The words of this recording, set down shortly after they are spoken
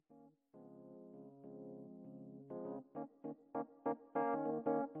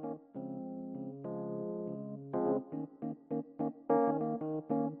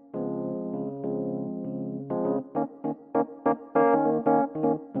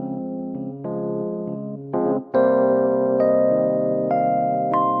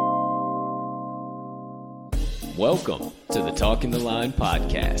Welcome to the Talking the Line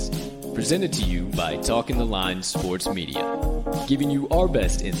podcast, presented to you by Talking the Line Sports Media, giving you our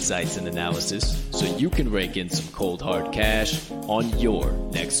best insights and analysis so you can rake in some cold hard cash on your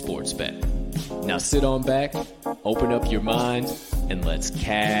next sports bet. Now sit on back, open up your mind, and let's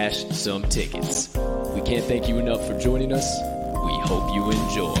cash some tickets. We can't thank you enough for joining us. We hope you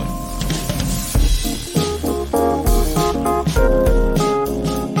enjoy.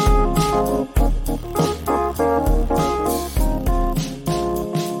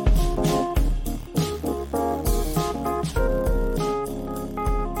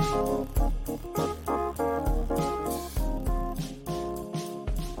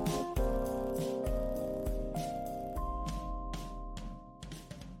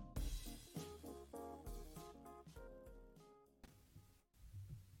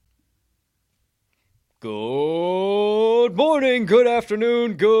 Good morning, good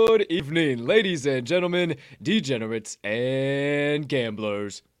afternoon, good evening, ladies and gentlemen, degenerates and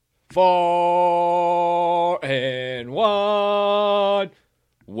gamblers, far and wide.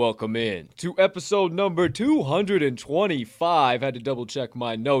 Welcome in to episode number 225. Had to double check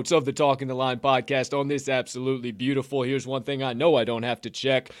my notes of the Talking the Line podcast on this absolutely beautiful, here's one thing I know I don't have to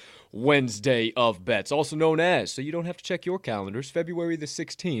check, Wednesday of Bets, also known as, so you don't have to check your calendars, February the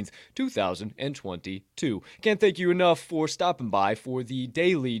 16th, 2022. Can't thank you enough for stopping by for the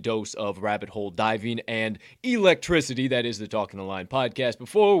daily dose of rabbit hole diving and electricity that is the Talking the Line podcast.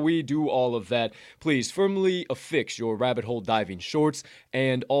 Before we do all of that, please firmly affix your rabbit hole diving shorts,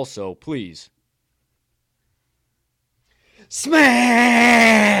 and also, please,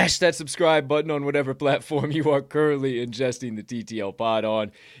 smash that subscribe button on whatever platform you are currently ingesting the TTL pod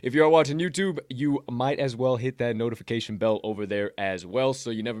on. If you are watching YouTube, you might as well hit that notification bell over there as well so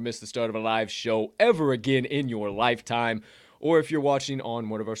you never miss the start of a live show ever again in your lifetime. Or if you're watching on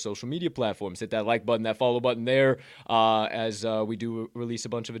one of our social media platforms, hit that like button, that follow button there, as we do release a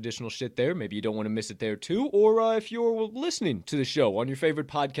bunch of additional shit there. Maybe you don't want to miss it there too. Or if you're listening to the show on your favorite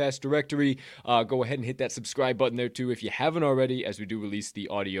podcast directory, go ahead and hit that subscribe button there too if you haven't already, as we do release the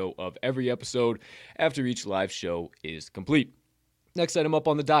audio of every episode after each live show is complete. Next item up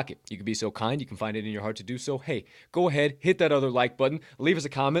on the docket. You can be so kind, you can find it in your heart to do so. Hey, go ahead, hit that other like button, leave us a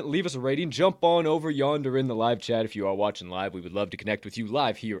comment, leave us a rating, jump on over yonder in the live chat if you are watching live. We would love to connect with you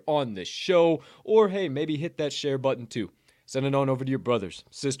live here on the show. Or hey, maybe hit that share button too. Send it on over to your brothers,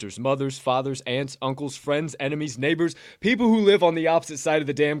 sisters, mothers, fathers, aunts, uncles, friends, enemies, neighbors, people who live on the opposite side of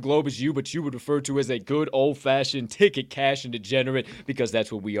the damn globe as you, but you would refer to as a good old-fashioned ticket cash and degenerate, because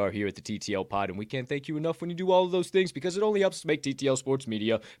that's what we are here at the TTL pod, and we can't thank you enough when you do all of those things, because it only helps to make TTL Sports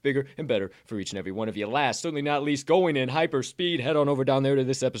Media bigger and better for each and every one of you. Last, certainly not least, going in hyper speed, head on over down there to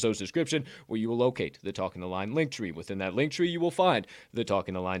this episode's description, where you will locate the Talking the Line link tree. Within that link tree, you will find the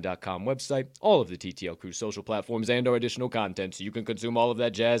TalkingTheLine.com website, all of the TTL Crew social platforms, and our additional content, so you can consume all of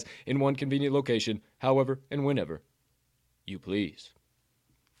that jazz in one convenient location, however and whenever you please.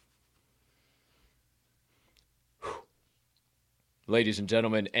 Whew. Ladies and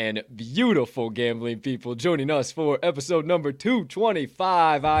gentlemen, and beautiful gambling people joining us for episode number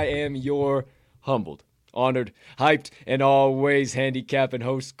 225, I am your humbled, honored, hyped, and always handicapping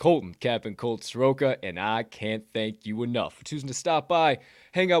host, Colton Cap'n Colt Soroka, and I can't thank you enough for choosing to stop by,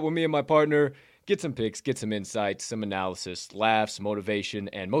 hang out with me and my partner, get some picks, get some insights, some analysis, laughs, motivation,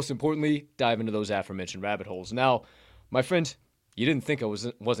 and most importantly, dive into those aforementioned rabbit holes. Now, my friend, you didn't think I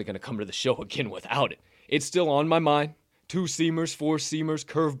wasn't going to come to the show again without it. It's still on my mind. 2-seamers, 4-seamers,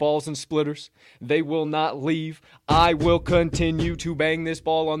 curveballs, and splitters. They will not leave. I will continue to bang this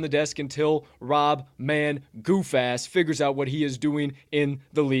ball on the desk until Rob Man Goofass figures out what he is doing in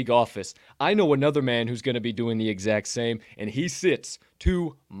the league office. I know another man who's going to be doing the exact same, and he sits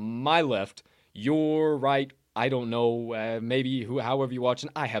to my left, your right, I don't know, maybe however you're watching,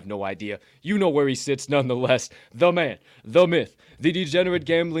 I have no idea. You know where he sits nonetheless. The man, the myth, the degenerate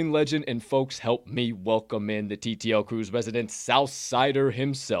gambling legend, and folks, help me welcome in the TTL Crew's resident Southsider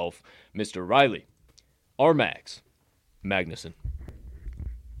himself, Mr. Riley R-Mags Magnuson.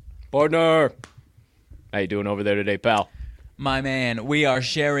 Partner, how you doing over there today, pal? My man, we are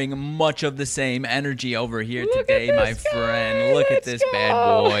sharing much of the same energy over here today, my friend. Look at this bad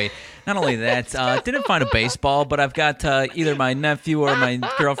boy. Not only that, didn't find a baseball, but I've got either my nephew or my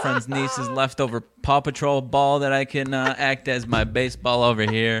girlfriend's niece's leftover Paw Patrol ball that I can act as my baseball over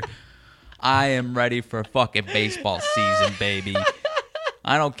here. I am ready for fucking baseball season, baby.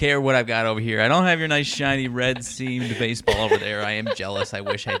 I don't care what I've got over here. I don't have your nice shiny red seamed baseball over there. I am jealous. I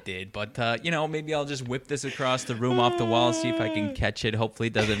wish I did. But, maybe I'll just whip this across the room off the wall, see if I can catch it. Hopefully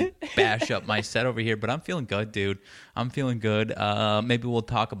it doesn't bash up my set over here. But I'm feeling good, dude. I'm feeling good. Maybe we'll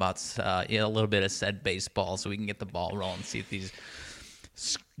talk about a little bit of said baseball so we can get the ball rolling, see if these...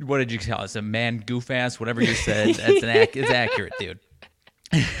 What did you call it? A man goof ass? Whatever you said. It's accurate, dude.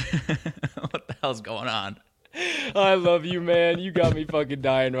 What the hell's going on? I love you, man. You got me fucking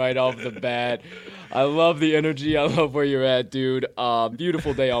dying right off the bat. I love the energy. I love where you're at, dude.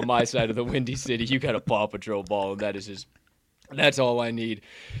 Beautiful day on my side of the Windy City. You got a Paw Patrol ball, and that's all I need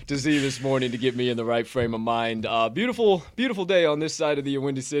to see this morning to get me in the right frame of mind. Beautiful day on this side of the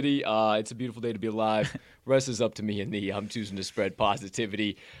Windy City. It's a beautiful day to be alive. Rest is up to me and I'm choosing to spread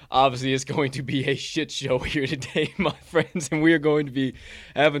positivity. Obviously, it's going to be a shit show here today, my friends, and we are going to be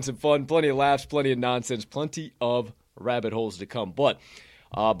having some fun, plenty of laughs, plenty of nonsense, plenty of rabbit holes to come. But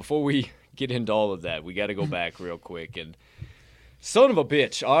before we get into all of that, we got to go back real quick and... Son of a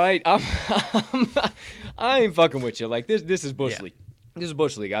bitch, all right? I ain't fucking with you. Like, this is Bush League. This is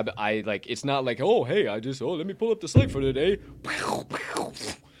Bush League. I like, it's not like, let me pull up the slate for today.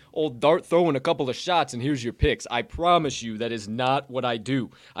 Old dart throwing a couple of shots, and here's your picks. I promise you that is not what I do.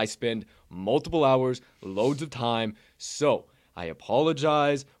 I spend multiple hours, loads of time, so... I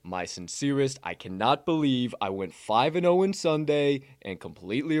apologize, my sincerest. I cannot believe I went 5-0 in Sunday and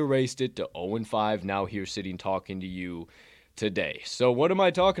completely erased it to 0-5 now here sitting talking to you today. So what am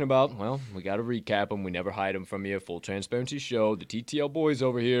I talking about? Well, we got to recap them. We never hide them from you. Full transparency show. The TTL boys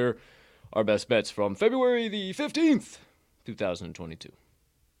over here. Our best bets from February the 15th, 2022.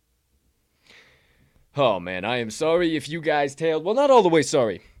 Oh, man, I am sorry if you guys tailed. Well, not all the way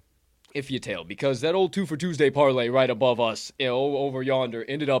sorry. If you tail, because that old 2 for Tuesday parlay right above us, over yonder,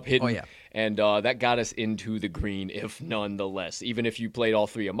 ended up hitting. Oh, yeah. And that got us into the green, if nonetheless. Even if you played all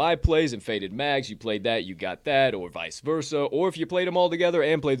three of my plays and faded mags, you played that, you got that, or vice versa. Or if you played them all together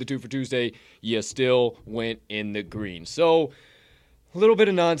and played the 2 for Tuesday, you still went in the green. So, a little bit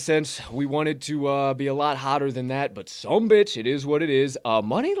of nonsense. We wanted to be a lot hotter than that, but some bitch, it is what it is.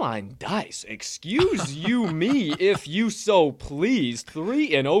 Moneyline dice. Excuse you me, if you so please.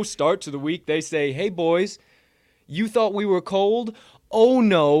 3-0 start to the week. They say, hey boys, you thought we were cold? Oh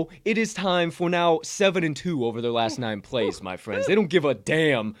no, it is time for now 7-2 over their last 9 plays, my friends. They don't give a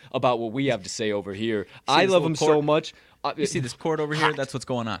damn about what we have to say over here. I love them so much. You see this cord over here? That's what's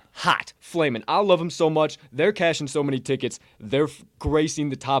going on. Hot. Flaming. I love them so much. They're cashing so many tickets. They're gracing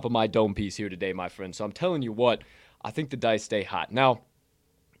the top of my dome piece here today, my friends. So I'm telling you what, I think the dice stay hot. Now,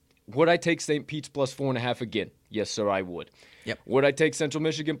 would I take St. Pete's plus 4.5 again? Yes, sir, I would. Yep. Would I take Central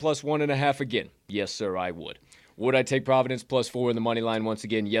Michigan plus 1.5 again? Yes, sir, I would. Would I take Providence plus 4 in the money line once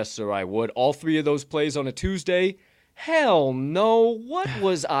again? Yes, sir, I would. All 3 of those plays on a Tuesday? Hell no. What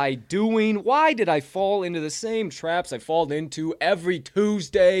was I doing? Why did I fall into the same traps I fall into every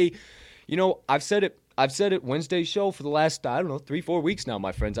Tuesday? You know, I've said it Wednesday show for the last, 3-4 weeks now,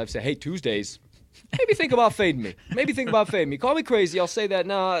 my friends. I've said, hey, Tuesdays, maybe think about fading me. Call me crazy. I'll say that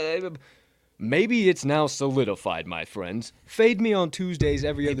now. Maybe it's now solidified, my friends. Fade me on Tuesdays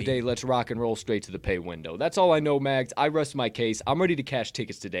every other day. Let's rock and roll straight to the pay window. That's all I know, Mags. I rest my case. I'm ready to cash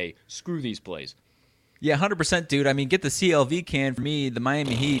tickets today. Screw these plays. Yeah, 100%, dude. I mean, get the CLV can. For me, the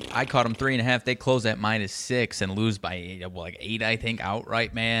Miami Heat, I caught them 3.5. They close at -6 and lose by 8, I think,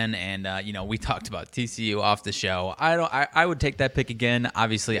 outright, man. And, we talked about TCU off the show. I would take that pick again.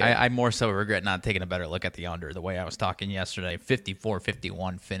 Obviously, yeah. I more so regret not taking a better look at the under, the way I was talking yesterday.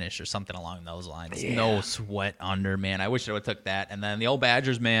 54-51 finish or something along those lines. Yeah. No sweat under, man. I wish I would have took that. And then the old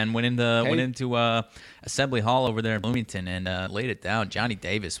Badgers, man, went into Assembly Hall over there in Bloomington and laid it down. Johnny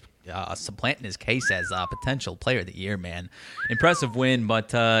Davis supplanting his case as potential player of the year, man. Impressive win,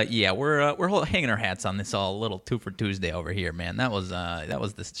 but we're hanging our hats on this little 2 for Tuesday over here, man. That was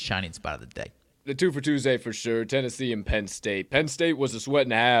the shining spot of the day. The 2 for Tuesday for sure. Tennessee and Penn State. Penn State was a sweat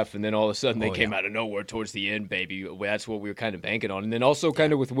and a half, and then all of a sudden they came out of nowhere towards the end, baby. That's what we were kind of banking on. And then also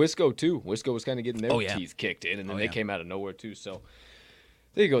kind of with Wisco, too. Wisco was kind of getting their teeth kicked in, and then they came out of nowhere, too. So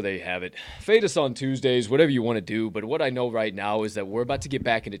there you go. There you have it. Fade us on Tuesdays, whatever you want to do. But what I know right now is that we're about to get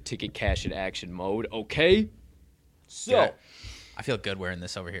back into ticket cash and action mode, okay? So... yeah. I feel good wearing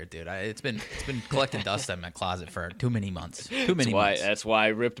this over here, dude. It's been collecting dust in my closet for too many months. That's why I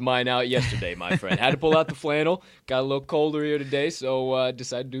ripped mine out yesterday, my friend. Had to pull out the flannel. Got a little colder here today, so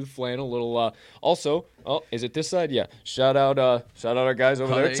decided to do the flannel. A little. Also, is it this side? Yeah. Shout out our guys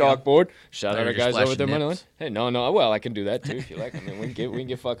over there, Chalkboard. Shout out our guys over there, Moneyline. Hey, no. Well, I can do that too if you like. I mean, we can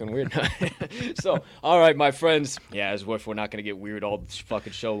get fucking weird. So, all right, my friends. Yeah, as if we're not gonna get weird all this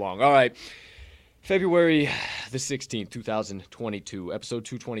fucking show long. All right. February the 16th, 2022, episode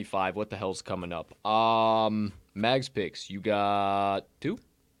 225. What the hell's coming up? Mags picks. You got two?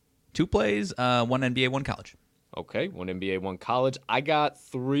 2 plays, 1 NBA, 1 college. Okay, 1 NBA, 1 college. I got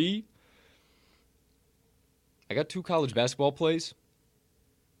 3. I got 2 college basketball plays.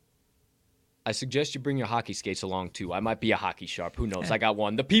 I suggest you bring your hockey skates along, too. I might be a hockey sharp. Who knows? I got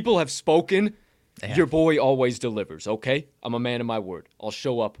 1. The people have spoken. Your boy always delivers, okay? I'm a man of my word. I'll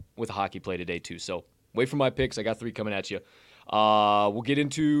show up with a hockey play today, too. So wait for my picks. I got 3 coming at you. We'll get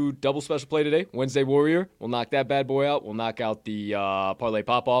into double special play today. Wednesday Warrior. We'll knock that bad boy out. We'll knock out the parlay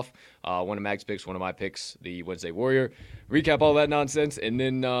pop-off. One of Mag's picks, one of my picks, the Wednesday Warrior. Recap all that nonsense, and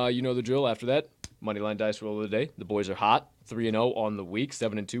then you know the drill after that. Moneyline dice roll of the day. The boys are hot. 3-0 on the week.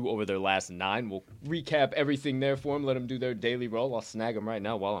 7-2 over their last 9. We'll recap everything there for them. Let them do their daily roll. I'll snag them right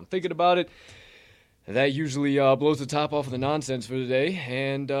now while I'm thinking about it. That usually blows the top off of the nonsense for today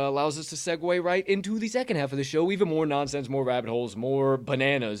and allows us to segue right into the second half of the show. Even more nonsense, more rabbit holes, more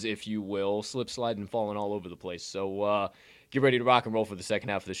bananas, if you will, slip, sliding, falling all over the place. So get ready to rock and roll for the second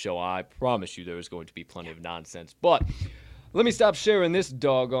half of the show. I promise you there is going to be plenty of nonsense. But let me stop sharing this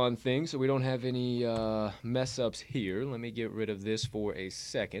doggone thing so we don't have any mess-ups here. Let me get rid of this for a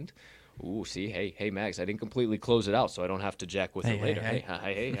second. Ooh, see, hey, Max, I didn't completely close it out, so I don't have to jack with it later.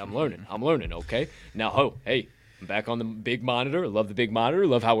 Hey, I'm learning, okay? Now, I'm back on the big monitor. I love the big monitor.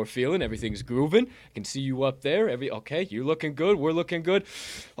 Love how we're feeling. Everything's grooving. I can see you up there. Okay, you're looking good. We're looking good.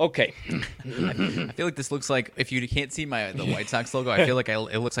 Okay. I feel like this looks like, if you can't see the White Sox logo, I feel like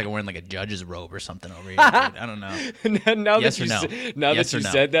it looks like I'm wearing like a judge's robe or something over here. I don't know. Now yes that or no? Now yes that you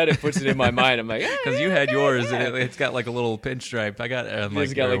no? said that, it puts it in my mind. I'm like, because you had yours, and it's got like a little pinstripe. I got or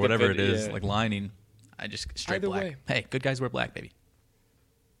whatever it is, like lining. I just straight Either black. way. Hey, good guys wear black, baby.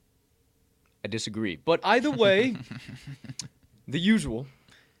 I disagree. But either way, the usual.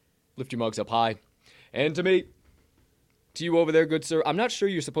 Lift your mugs up high. And to you over there, good sir, I'm not sure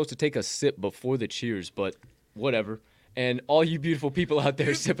you're supposed to take a sip before the cheers, but whatever. And all you beautiful people out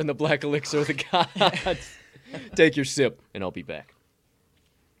there sipping the black elixir of the gods, take your sip, and I'll be back.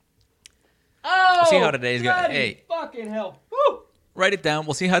 Oh, we'll see how today's going. Hey, fucking hell. Woo! Write it down.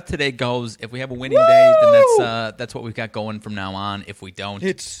 We'll see how today goes. If we have a winning day, then that's what we've got going from now on. If we don't,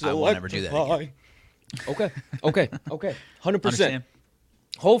 I will never do that again. Okay. 100%. Understand?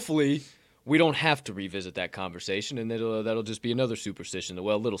 Hopefully, we don't have to revisit that conversation, and that'll just be another superstition,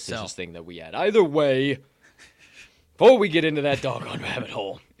 little stitious thing that we had. Either way, before we get into that doggone rabbit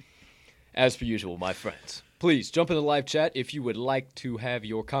hole, as per usual, my friends, please jump in the live chat if you would like to have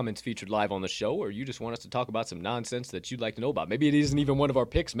your comments featured live on the show, or you just want us to talk about some nonsense that you'd like to know about. Maybe it isn't even one of our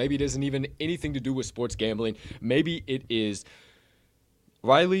picks. Maybe it isn't even anything to do with sports gambling. Maybe it is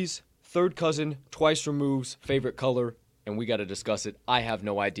Riley's third cousin, twice removed's favorite color, and we got to discuss it. I have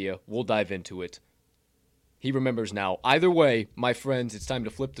no idea. We'll dive into it. He remembers now. Either way, my friends, it's time to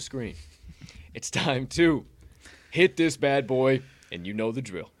flip the screen. It's time to hit this bad boy, and you know the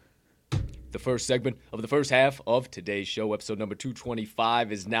drill. The first segment of the first half of today's show, episode number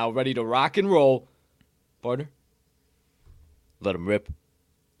 225, is now ready to rock and roll. Partner, let him rip.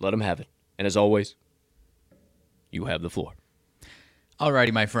 Let him have it. And as always, you have the floor.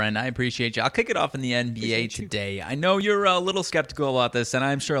 Alrighty, my friend. I appreciate you. I'll kick it off in the NBA today. I know you're a little skeptical about this, and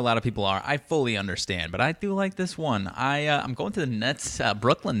I'm sure a lot of people are. I fully understand, but I do like this one. I'm going to the Nets,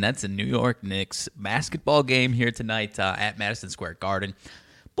 Brooklyn Nets and New York Knicks basketball game here tonight at Madison Square Garden.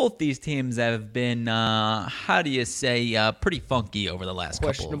 Both these teams have been, pretty funky over the last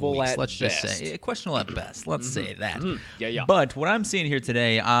couple of weeks. Let's just say questionable at best. Let's say that. Yeah. But what I'm seeing here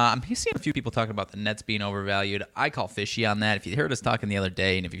today, I'm seeing a few people talking about the Nets being overvalued. I call fishy on that. If you heard us talking the other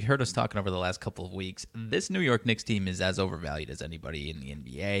day, and if you heard us talking over the last couple of weeks, this New York Knicks team is as overvalued as anybody in the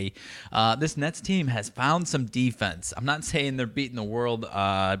NBA. This Nets team has found some defense. I'm not saying they're beating the world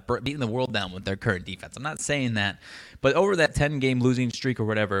down with their current defense. I'm not saying that. But over that 10-game losing streak or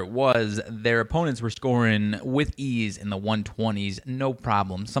whatever it was, their opponents were scoring with ease in the 120s, no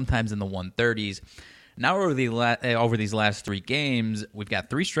problem, sometimes in the 130s. Now over these last 3 games, we've got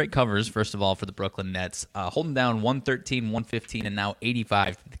 3 straight covers, first of all, for the Brooklyn Nets, holding down 113, 115, and now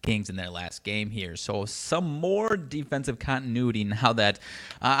 85 to the Kings in their last game here. So some more defensive continuity now that,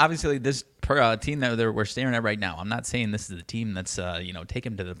 obviously, this team that we're staring at right now, I'm not saying this is the team that's, take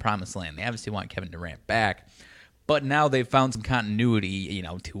them to the promised land. They obviously want Kevin Durant back. But now they've found some continuity,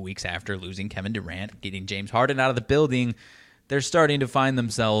 2 weeks after losing Kevin Durant, getting James Harden out of the building. they're starting to find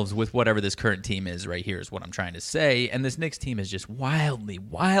themselves with whatever this current team is right here is what I'm trying to say. And this Knicks team is just wildly,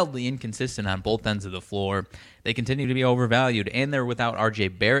 wildly inconsistent on both ends of the floor. They continue to be overvalued, and they're without R.J.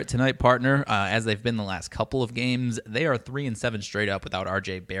 Barrett tonight, partner, as they've been the last couple of games. They are 3-7 straight up without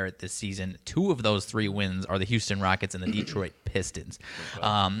R.J. Barrett this season. 2 of those 3 wins are the Houston Rockets and the Detroit Pistons.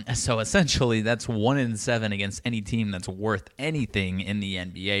 So essentially, that's 1-7 against any team that's worth anything in the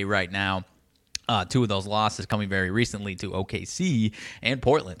NBA right now. 2 of those losses coming very recently to OKC and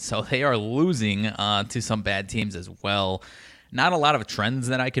Portland. So they are losing to some bad teams as well. Not a lot of trends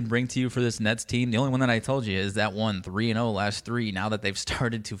that I can bring to you for this Nets team. The only one that I told you is that one 3-0 last 3. Now that they've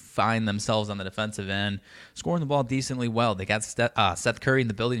started to find themselves on the defensive end, scoring the ball decently well. They got Seth Curry in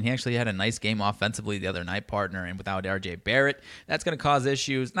the building. He actually had a nice game offensively the other night, partner. And without R.J. Barrett, that's going to cause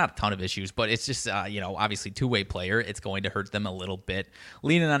issues. Not a ton of issues, but it's just, obviously two-way player. It's going to hurt them a little bit.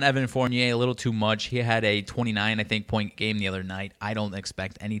 Leaning on Evan Fournier a little too much. He had a 29, point game the other night. I don't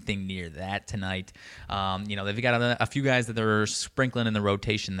expect anything near that tonight. They've got a few guys that they're sprinkling in the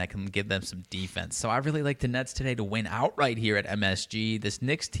rotation that can give them some defense. So I really like the Nets today to win outright here at MSG. This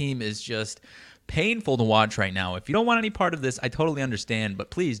Knicks team is just painful to watch right now. If you don't want any part of this, I totally understand, but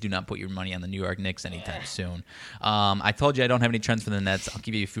please do not put your money on the New York Knicks anytime soon. I told you I don't have any trends for the Nets. I'll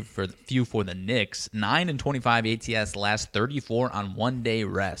give you a few for the Knicks. 9-25 ATS last 34 on one-day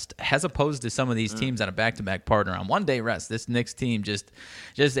rest, as opposed to some of these teams on a back-to-back partner on one-day rest. This Knicks team just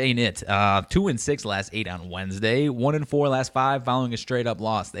ain't it. 2-6 last 8 on Wednesday. 1-4 last 5 following a straight-up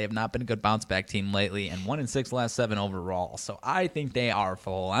loss. They have not been a good bounce-back team lately, and 1-6 last 7 overall. So I think they are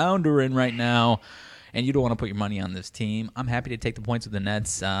floundering right now. And you don't want to put your money on this team. I'm happy to take the points with the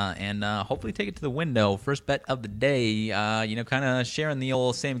Nets and hopefully take it to the window. First bet of the day, kind of sharing the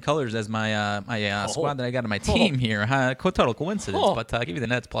old same colors as my squad that I got on my team here. Total coincidence, but I'll give you the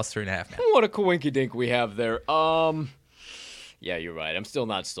Nets plus 3.5, man. What a coinky-dink we have there. Yeah, you're right. I'm still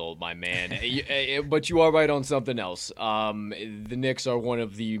not sold, my man. But you are right on something else. The Knicks are one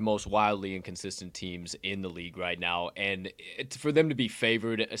of the most wildly inconsistent teams in the league right now. And for them to be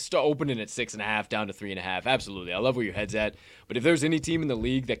favored, opening at 6.5 down to 3.5, absolutely. I love where your head's at. But if there's any team in the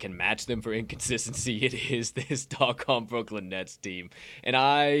league that can match them for inconsistency, it is this doggone Brooklyn Nets team.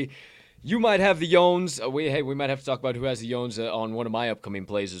 And you might have the Yones. We might have to talk about who has the Yones on one of my upcoming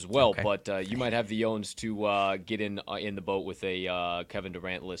plays as well. Okay. But you might have the Yones to get in the boat with a Kevin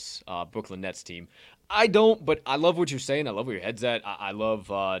Durant-less Brooklyn Nets team. I don't, but I love what you're saying. I love where your head's at. I love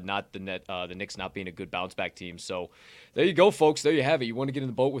the Knicks not being a good bounce-back team. So there you go, folks. There you have it. You want to get in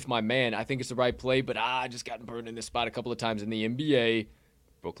the boat with my man. I think it's the right play, but I just gotten burned in this spot a couple of times in the NBA.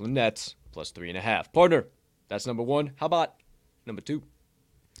 Brooklyn Nets plus 3.5. Partner, that's number 1. How about number 2?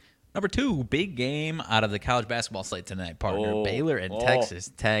 Number 2, big game out of the college basketball slate tonight, partner. Baylor and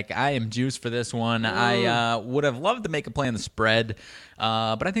Texas Tech. I am juiced for this one. I would have loved to make a play on the spread,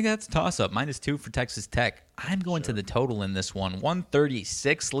 but I think that's a toss-up. -2 for Texas Tech. I'm going to the total in this one.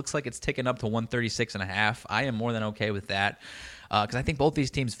 136. Looks like it's ticking up to 136.5. I am more than okay with that. Because I think both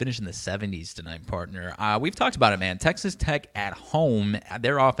these teams finish in the 70s tonight, partner. We've talked about it, man. Texas Tech at home,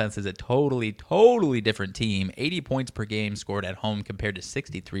 their offense is a totally, totally different team. 80 points per game scored at home compared to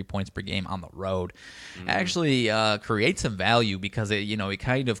 63 points per game on the road. Actually creates some value because it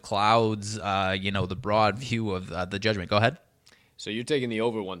kind of clouds, the broad view of the judgment. Go ahead. So you're taking the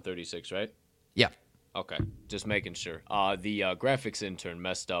over 136, right? Yeah. Okay, just making sure. The graphics intern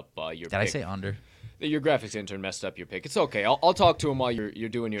messed up your pick. Did I say under? Your graphics intern messed up your pick. It's okay. I'll talk to him while you're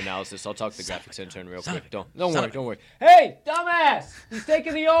doing your analysis. I'll talk to the graphics intern real quick. Don't worry. Hey, dumbass! He's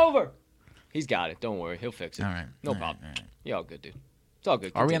taking the over. He's got it. Don't worry. He'll fix it. All right. No problem. All right. You're all good, dude. It's all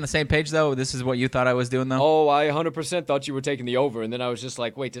good. Are we on the same page, though? This is what you thought I was doing, though? Oh, I 100% thought you were taking the over, and then I was just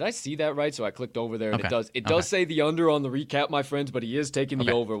like, wait, did I see that right? So I clicked over there, and it does say the under on the recap, my friends, but he is taking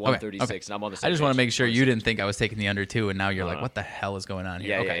the over 136, and I'm on the same I just page. want to make sure you didn't think I was taking the under, too, and now you're like, what the hell is going on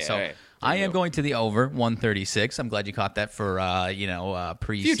here? Yeah, I am going to the over 136. I'm glad you caught that for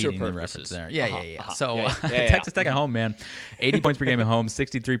preceding the reference there. Yeah. So Texas Tech at home, man. 80 points per game at home,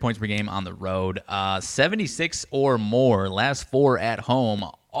 63 points per game on the road. 76 or more last 4 at home.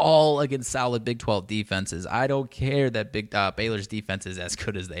 All against solid Big 12 defenses. I don't care that Baylor's defense is as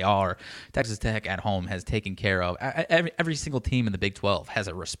good as they are. Texas Tech at home has taken care of. Every single team in the Big 12 has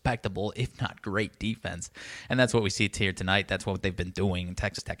a respectable, if not great, defense. And that's what we see here tonight. That's what they've been doing.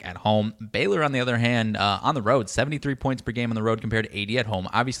 Texas Tech at home. Baylor, on the other hand, on the road, 73 points per game on the road compared to 80 at home.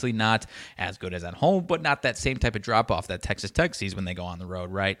 Obviously not as good as at home, but not that same type of drop-off that Texas Tech sees when they go on the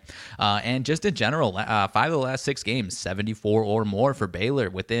road, right? And just in general, 5 of the last 6 games, 74 or more for Baylor,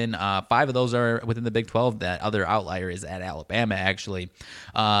 within. 5 of those are within the Big 12. That other outlier is at Alabama, actually.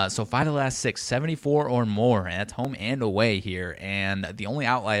 So 5 of the last 6, 74 or more, and that's home and away here. And the only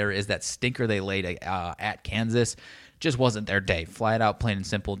outlier is that stinker they laid at Kansas. Just wasn't their day. Flat out, plain and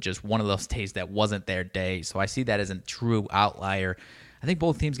simple, just one of those days that wasn't their day. So I see that as a true outlier. I think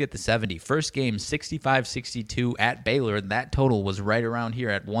both teams get the 70. First game, 65-62 at Baylor. That total was right around here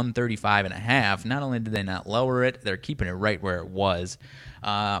at 135.5. Not only did they not lower it, they're keeping it right where it was.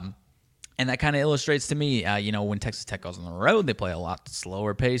 And that kind of illustrates to me, when Texas Tech goes on the road, they play a lot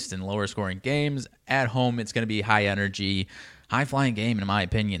slower paced and lower scoring games. At home, it's going to be high energy, high-flying game, in my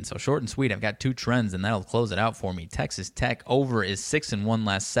opinion. So short and sweet, I've got 2 trends, and that'll close it out for me. Texas Tech over is 6-1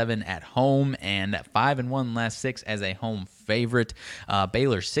 last 7 at home, and 5-1 last 6 as a home favorite.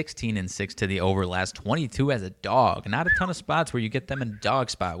 Baylor 16-6 to the over, last 22 as a dog. Not a ton of spots where you get them in a dog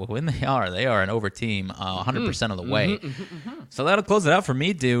spot. Well, when they are an over team 100% of the way. So that'll close it out for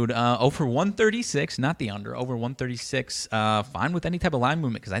me, dude. Over 136, not the under. Over 136, fine with any type of line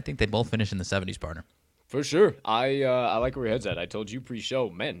movement because I think they both finish in the 70s, partner. For sure. I like where your head's at. I told you pre-show,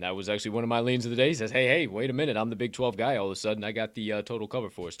 man, that was actually one of my leans of the day. He says, hey, wait a minute. I'm the Big 12 guy. All of a sudden, I got the total cover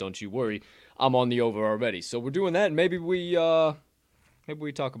for us. Don't you worry. I'm on the over already. So we're doing that, and maybe we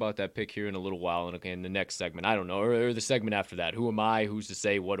talk about that pick here in a little while in the next segment. I don't know, or the segment after that. Who am I? Who's to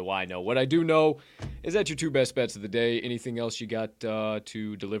say? What do I know? What I do know is that your 2 best bets of the day. Anything else you got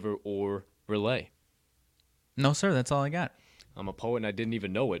to deliver or relay? No, sir. That's all I got. I'm a poet and I didn't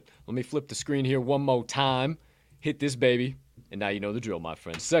even know it. Let me flip the screen here one more time. Hit this baby. And now you know the drill, my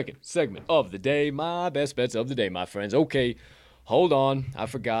friends. Second segment of the day. My best bets of the day, my friends. Okay, hold on. I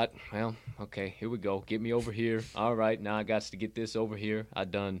forgot. Well, okay, here we go. Get me over here. All right, now I got to get this over here. I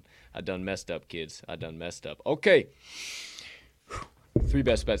done messed up, kids. I done messed up. Okay. 3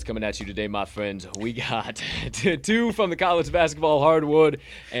 best bets coming at you today, my friends. We got 2 from the college basketball hardwood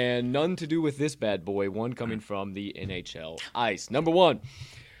and none to do with this bad boy. 1 coming from the NHL ice. Number 1,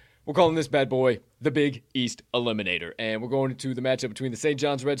 we're calling this bad boy the Big East Eliminator. And we're going to the matchup between the St.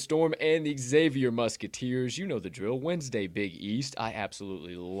 John's Red Storm and the Xavier Musketeers. You know the drill. Wednesday, Big East. I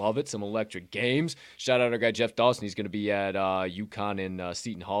absolutely love it. Some electric games. Shout out our guy Jeff Dawson. He's going to be at UConn and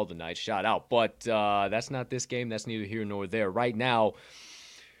Seton Hall tonight. Shout out. But that's not this game. That's neither here nor there. Right now,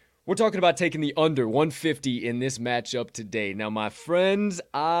 we're talking about taking the under 150 in this matchup today. Now, my friends,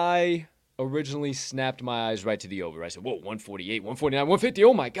 I originally snapped my eyes right to the over. I said, whoa, 148, 149, 150.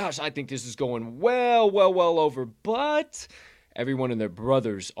 Oh, my gosh, I think this is going well over. But everyone and their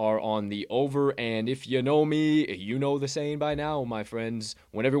brothers are on the over. And if you know me, you know the saying by now, my friends.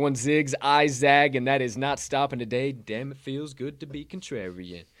 When everyone zigs, I zag, and that is not stopping today. Damn, it feels good to be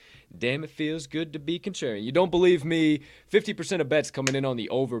contrarian. Damn, it feels good to be contrarian. You don't believe me? 50% of bets coming in on the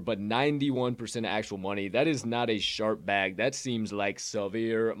over, but 91% actual money. That is not a sharp bag. That seems like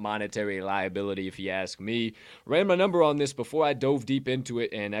severe monetary liability, if you ask me. Ran my number on this before I dove deep into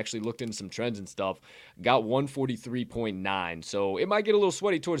it and actually looked into some trends and stuff. Got 143.9. So it might get a little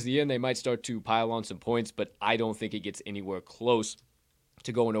sweaty towards the end. They might start to pile on some points, but I don't think it gets anywhere close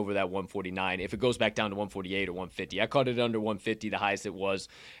to going over that 149 if it goes back down to 148 or 150. I caught it under 150, the highest it was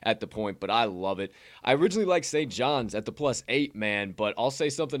at the point, but I love it. I originally liked St. John's at the +8, man, but I'll say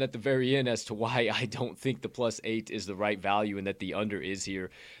something at the very end as to why I don't think the +8 is the right value and that the under is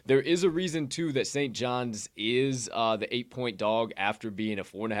here. There is a reason, too, that St. John's is the 8-point dog after being a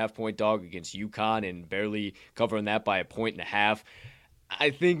 4.5-point dog against UConn and barely covering that by 1.5 points. I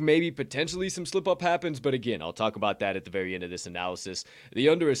think maybe potentially some slip-up happens, but again, I'll talk about that at the very end of this analysis. The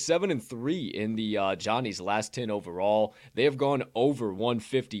under is 7-3 in the Johnny's last 10 overall. They have gone over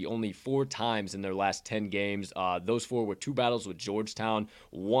 150 only 4 times in their last 10 games. Those 4 were 2 battles with Georgetown,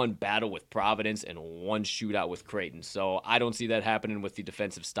 1 battle with Providence, and 1 shootout with Creighton. So I don't see that happening with the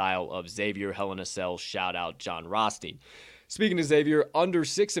defensive style of Xavier. Hell in a Cell, shout out John Rothstein. Speaking of Xavier, under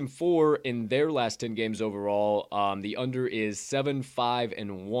 6-4 in their last 10 games overall. The under is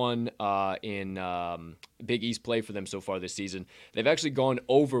 7-5-1 in Big East play for them so far this season. They've actually gone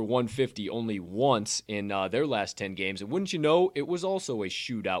over 150 only once in their last 10 games. And wouldn't you know, it was also a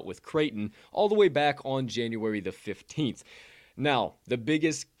shootout with Creighton all the way back on January the 15th. Now, the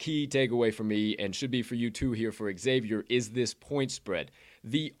biggest key takeaway for me, and should be for you too here for Xavier, is this point spread.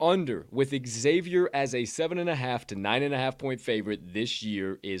 The under, with Xavier as a 7.5 to 9.5 point favorite this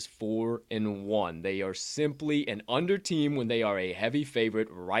year, is 4-1. They are simply an under team when they are a heavy favorite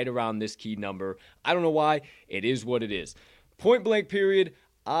right around this key number. I don't know why. It is what it is. Point blank period.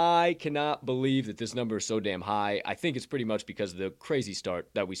 I cannot believe that this number is so damn high. I think it's pretty much because of the crazy start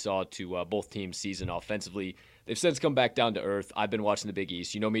that we saw to both teams' season offensively. they've since come back down to earth. I've been watching the Big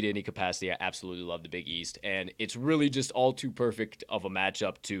East. You know me to any capacity. I absolutely love the Big East. And it's really just all too perfect of a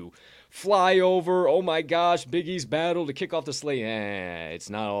matchup to fly over. Oh my gosh, Big East battle to kick off the slate. It's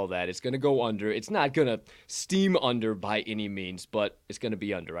not all that. It's going to go under. It's not going to steam under by any means, but it's going to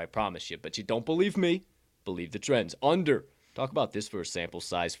be under, I promise you. But you don't believe me? Believe the trends. Under. Talk about this for a sample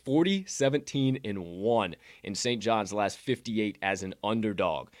size. 40, 17, and 1 in St. John's last 58 as an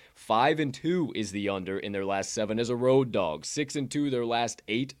underdog. 5-2 is the under in their last 7 as a road dog. 6-2 their last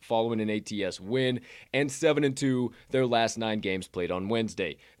 8 following an ATS win. And 7-2 their last 9 games played on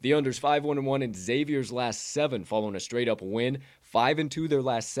Wednesday. The under's 5-1-1 in Xavier's last 7 following a straight-up win. 5-2 their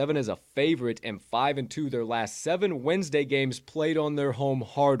last 7 as a favorite, and 5-2 their last 7 Wednesday games played on their home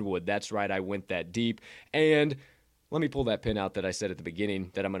hardwood. That's right, I went that deep. And let me pull that pin out that I said at the beginning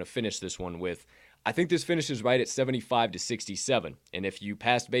that I'm going to finish this one with. I think this finishes right at 75-67. And if you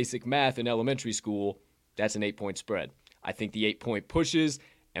passed basic math in elementary school, that's an 8-point spread. I think the 8-point pushes,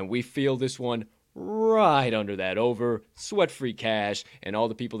 and we feel this one right under that over. Sweat-free cash, and all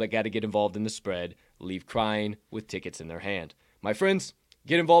the people that got to get involved in the spread leave crying with tickets in their hand. My friends,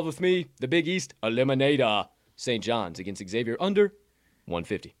 get involved with me. The Big East Eliminator. St. John's against Xavier under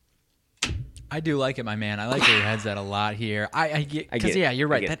 150. I do like it, my man. I like where your head's at a lot here. I get because yeah, you're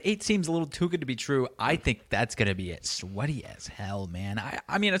right. That 8 seems a little too good to be true. I think that's gonna be it. Sweaty as hell, man.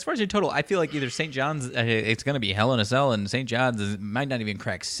 I mean, as far as your total, I feel like either St. John's, it's gonna be hell in a cell, and St. John's might not even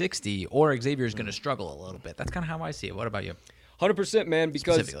crack 60, or Xavier's gonna struggle a little bit. That's kind of how I see it. What about you? 100%, man,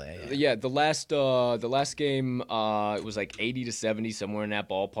 because the last game it was like 80-70, somewhere in that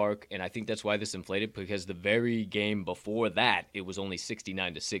ballpark, and I think that's why this inflated, because the very game before that it was only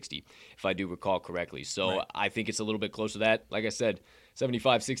 69-60, if I do recall correctly. So right. I think it's a little bit close to that. Like I said,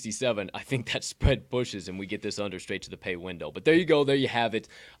 75-67. I think that spread pushes and we get this under straight to the pay window. But there you go, there you have it.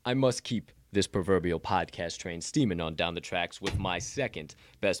 I must keep this proverbial podcast train steaming on down the tracks with my second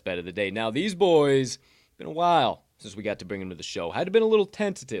best bet of the day. Now these boys, been a while since we got to bring them to the show. Had been a little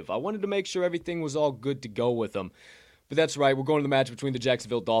tentative. I wanted to make sure everything was all good to go with them. But that's right, we're going to the match between the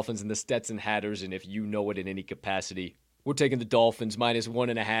Jacksonville Dolphins and the Stetson Hatters, and if you know it in any capacity, we're taking the Dolphins minus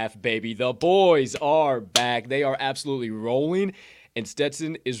 1.5, baby. The boys are back. They are absolutely rolling, and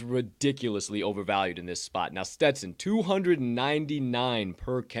Stetson is ridiculously overvalued in this spot. Now, Stetson, $299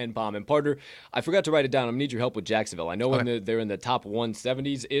 per KenPom. And, partner, I forgot to write it down. I'm going to need your help with Jacksonville. I know they're in the top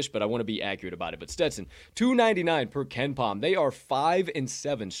 170s-ish, but I want to be accurate about it. But Stetson, $299 per KenPom. They are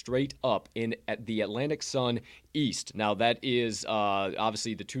 5-7 straight up in at the Atlantic Sun East. Now, that is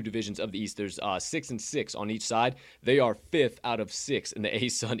obviously the two divisions of the East. There's 6-6 on each side. They are 5th out of 6 in the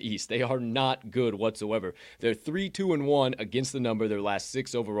A-Sun East. They are not good whatsoever. They're 3-2-1 against the number, their last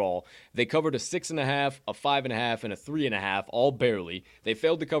 6 overall. They covered a 6.5, a 5.5, and a 3.5, all barely. They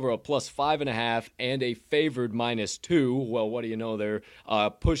failed to cover a plus 5.5 and a favored -2. Well, what do you know? They're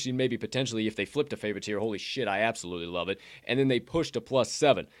pushing maybe potentially if they flip to favorites here. Holy shit, I absolutely love it. And then they pushed to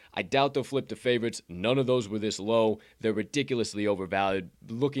 +7. I doubt they'll flip to favorites. None of those were this low. They're ridiculously overvalued.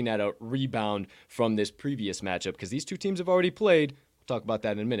 Looking at a rebound from this previous matchup because these two teams have already played. We'll talk about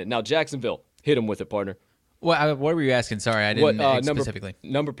that in a minute. Now, Jacksonville, hit them with it, partner. What were you asking? Sorry, I didn't specifically.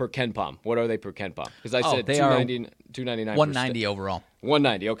 Number per KenPom. What are they per KenPom? Because I said 299. 190 overall.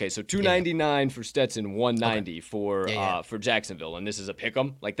 190. Okay, so 299 for Stetson, 190 for Jacksonville, and this is a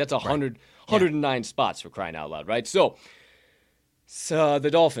pick'em. Like that's 109 spots for crying out loud, right? So the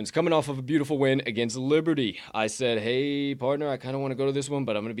Dolphins coming off of a beautiful win against Liberty. I said, hey, partner, I kind of want to go to this one,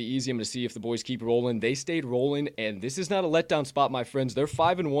 but I'm going to be easy. I'm going to see if the boys keep rolling. They stayed rolling, and this is not a letdown spot, my friends. They're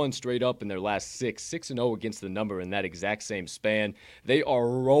 5-1 straight up in their last 6, 6-0 against the number in that exact same span. They are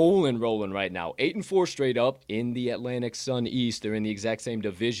rolling right now. 8-4 straight up in the Atlantic Sun East. They're in the exact same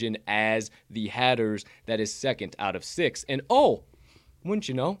division as the Hatters. That is 2nd out of 6. And, wouldn't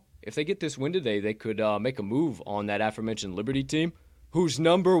you know, if they get this win today, they could make a move on that aforementioned Liberty team, who's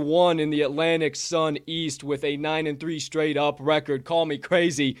number 1 in the Atlantic Sun East with a 9-3 straight up record. Call me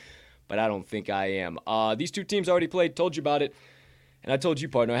crazy, but I don't think I am. These two teams already played, told you about it. And I told you,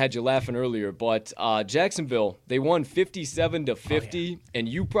 partner, I had you laughing earlier, but Jacksonville, they won 57-50, and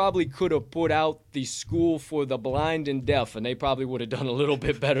you probably could have put out the school for the blind and deaf, and they probably would have done a little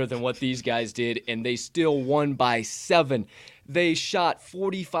bit better than what these guys did, and they still won by 7. They shot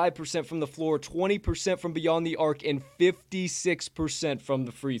 45% from the floor, 20% from beyond the arc, and 56% from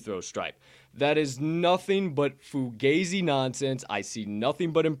the free throw stripe. That is nothing but fugazi nonsense. I see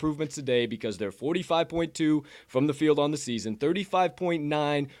nothing but improvements today because they're 45.2 from the field on the season,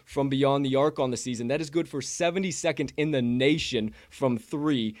 35.9 from beyond the arc on the season. That is good for 72nd in the nation from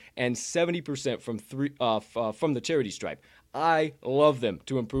 3 and 70% from the charity stripe. I love them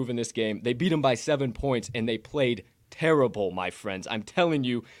to improve in this game. They beat them by 7 points, and they played terrible, my friends. I'm telling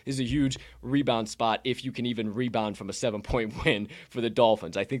you, this is a huge rebound spot if you can even rebound from a 7-point win for the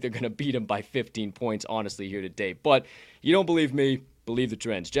Dolphins. I think they're going to beat them by 15 points, honestly, here today. But you don't believe me? Believe the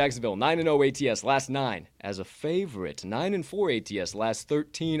trends. Jacksonville, 9-0 ATS, last 9 as a favorite. 9-4 ATS, last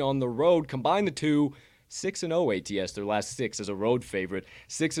 13 on the road. Combine the two, 6-0 ATS, their last 6 as a road favorite.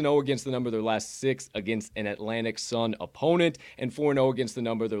 6-0 against the number their last 6 against an Atlantic Sun opponent. And 4-0 against the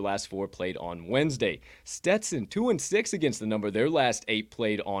number their last 4 played on Wednesday. Stetson, 2-6 against the number their last 8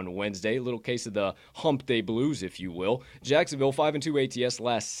 played on Wednesday. A little case of the hump day blues, if you will. Jacksonville, 5-2 ATS,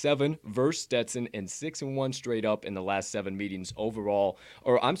 last 7 versus Stetson, and 6-1 straight up in the last 7 meetings overall.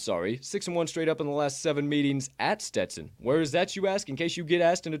 Or, I'm sorry, 6-1 straight up in the last 7 meetings at Stetson. Where is that, you ask, in case you get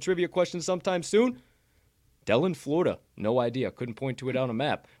asked in a trivia question sometime soon? Dellen, Florida. No idea. Couldn't point to it on a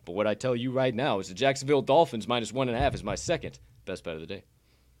map. But what I tell you right now is the Jacksonville Dolphins minus 1.5 is my second best bet of the day.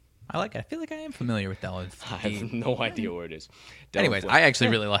 I like it. I feel like I am familiar with Dellen. I have no idea where it is. Anyways, I actually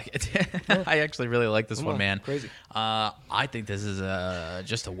really like it. I actually really like this one, man. Crazy. I think this is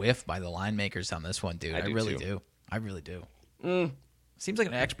just a whiff by the line makers on this one, dude. I really do. I really do. Seems like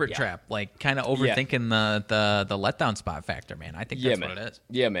an expert trap, like kind of overthinking the letdown spot factor, man. I think that's what it is.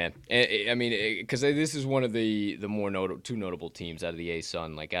 Yeah, man. I mean, because this is one of the more two notable teams out of the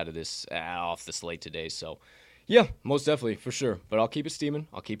A-Sun, like out of this off the slate today. So, yeah, most definitely for sure. But I'll keep it steaming.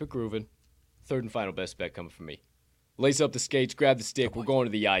 I'll keep it grooving. Third and final best bet coming from me. Lace up the skates, grab the stick. We're going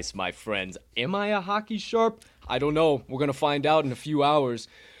to the ice, my friends. Am I a hockey sharp? I don't know. We're gonna find out in a few hours.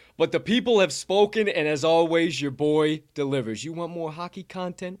 But the people have spoken, and as always, your boy delivers. You want more hockey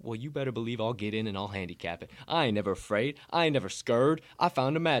content? Well, you better believe I'll get in and I'll handicap it. I ain't never afraid. I ain't never scared. I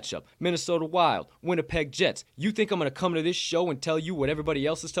found a matchup. Minnesota Wild, Winnipeg Jets. You think I'm going to come to this show and tell you what everybody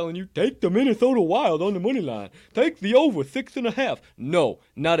else is telling you? Take the Minnesota Wild on the money line. Take the over 6.5. No,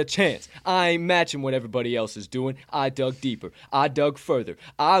 not a chance. I ain't matching what everybody else is doing. I dug deeper. I dug further.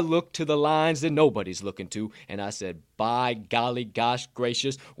 I looked to the lines that nobody's looking to, and I said, by golly gosh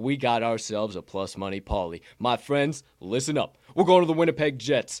gracious, we got ourselves a plus money parlay. My friends, listen up. We're going to the Winnipeg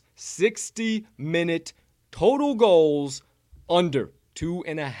Jets. 60-minute total goals under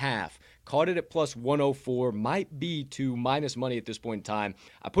 2.5. Caught it at plus 104. Might be to minus money at this point in time.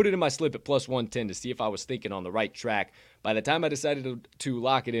 I put it in my slip at plus 110 to see if I was thinking on the right track. By the time I decided to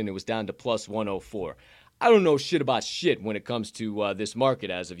lock it in, it was down to plus 104. I don't know shit about shit when it comes to this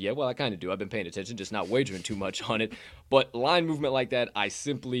market as of yet. Well, I kind of do. I've been paying attention, just not wagering too much on it. But line movement like that, I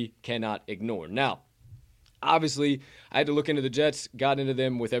simply cannot ignore. Now, obviously, I had to look into the Jets, got into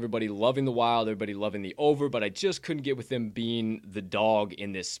them with everybody loving the Wild, everybody loving the over, but I just couldn't get with them being the dog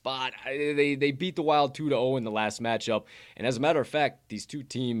in this spot. They beat the Wild 2-0 in the last matchup, and as a matter of fact, these two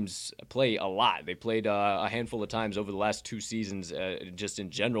teams play a lot. They played a handful of times over the last 2 seasons, just in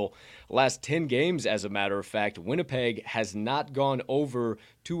general. Last 10 games, as a matter of fact, Winnipeg has not gone over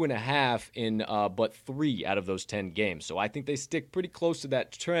 2.5 in but 3 out of those 10 games. So I think they stick pretty close to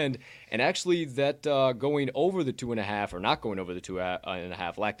that trend, and actually that going over the 2.5, or not going over the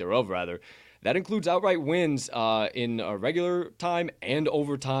 2.5, lack thereof rather, that includes outright wins in regular time and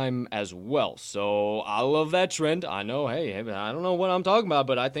overtime as well. So I love that trend. I know, hey, I don't know what I'm talking about,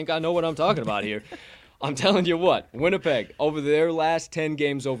 but I think I know what I'm talking about here. I'm telling you what, Winnipeg, over their last 10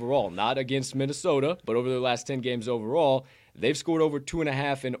 games overall, not against Minnesota, but over their last 10 games overall, they've scored over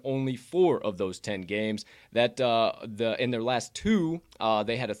 2.5 in only 4 of those 10 games. That in their last 2,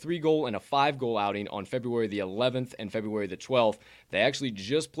 they had a 3-goal and a 5-goal outing on February the 11th and February the 12th. They actually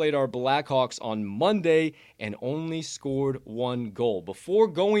just played our Blackhawks on Monday and only scored 1 goal. Before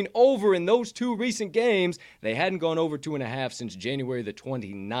going over in those 2 recent games, they hadn't gone over 2.5 since January the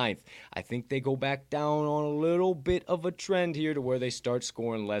 29th. I think they go back down on a little bit of a trend here to where they start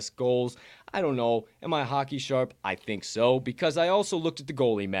scoring less goals. I don't know. Am I hockey sharp? I think so, because I also looked at the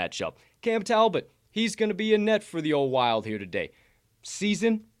goalie matchup. Cam Talbot, he's going to be in net for the old Wild here today.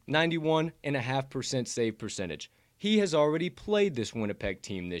 Season, 91.5% save percentage. He has already played this Winnipeg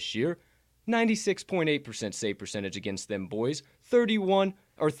team this year. 96.8% save percentage against them boys. 30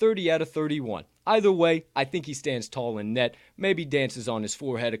 out of 31. Either way, I think he stands tall in net, maybe dances on his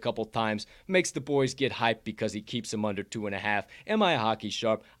forehead a couple times, makes the boys get hyped because he keeps them under 2.5. Am I a hockey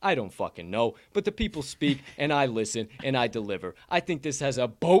sharp? I don't fucking know. But the people speak, and I listen, and I deliver. I think this has a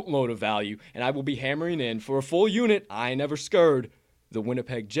boatload of value, and I will be hammering in for a full unit. I ain't never scared. The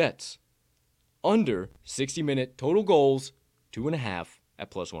Winnipeg Jets. Under 60-minute total goals, 2.5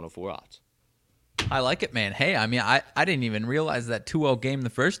 at plus 104 odds. I like it, man. Hey, I mean, I didn't even realize that 2-0 game the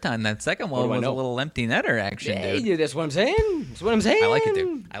first time. That second one was a little empty netter action, dude. Yeah, that's what I'm saying. That's what I'm saying. I like it,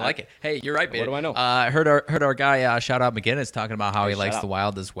 dude. I like it. Hey, you're right, man. What do I know? I heard our guy, shout out McGinnis, talking about how he likes out. the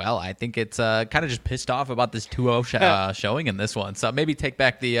Wild as well. I think it's kind of just pissed off about this 2-0 showing in this one. So maybe take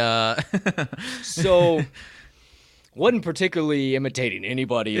back the... So... Wasn't particularly imitating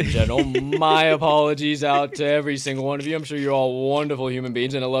anybody in general. My apologies out to every single one of you. I'm sure you're all wonderful human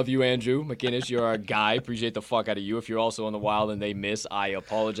beings, and I love you, Andrew McInnes. You're our guy. Appreciate the fuck out of you. If you're also on the Wild and they miss, I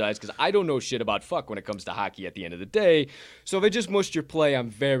apologize, because I don't know shit about fuck when it comes to hockey at the end of the day. So if I just mushed your play, I'm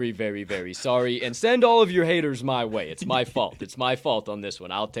very, very, very sorry. And send all of your haters my way. It's my fault. It's my fault on this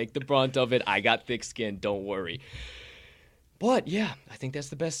one. I'll take the brunt of it. I got thick skin. Don't worry. But, yeah, I think that's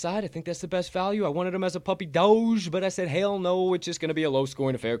the best side. I think that's the best value. I wanted him as a puppy doge, but I said, hell no, it's just going to be a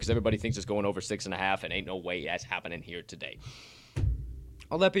low-scoring affair because everybody thinks it's going over 6.5, and ain't no way that's happening here today.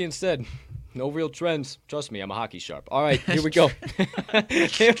 All that being said, no real trends. Trust me, I'm a hockey sharp. All right, here we go.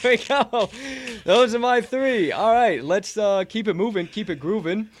 Here we go. Those are my three. All right, let's keep it moving, keep it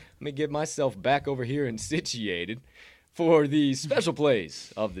grooving. Let me get myself back over here and situated for the special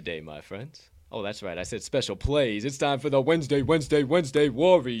plays of the day, my friends. Oh, that's right. I said special plays. It's time for the Wednesday Warrior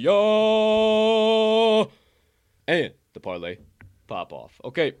and the Parlay Pop-Off.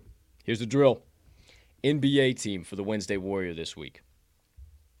 Okay, here's the drill. NBA team for the Wednesday Warrior this week.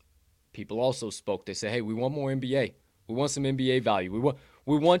 People also spoke. They said, hey, we want more NBA. We want some NBA value.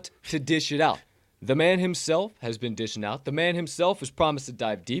 We want to dish it out. The man himself has been dishing out. The man himself has promised to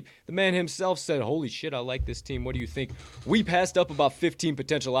dive deep. The man himself said, holy shit, I like this team. What do you think? We passed up about 15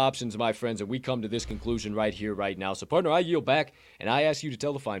 potential options, my friends, and we come to this conclusion right here, right now. So, partner, I yield back, and I ask you to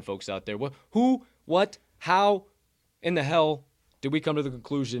tell the fine folks out there, who, what, how in the hell did we come to the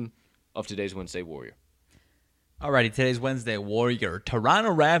conclusion of today's Wednesday Warrior? Alrighty, today's Wednesday Warrior. Toronto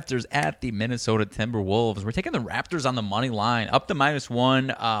Raptors at the Minnesota Timberwolves. We're taking the Raptors on the money line, up to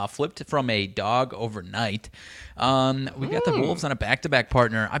 -1, flipped from a dog overnight. We got the Wolves on a back-to-back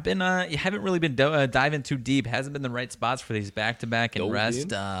partner. You haven't really been diving too deep. Hasn't been the right spots for these back-to-back and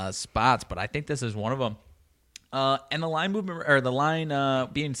rest spots, but I think this is one of them. And the line movement, or the line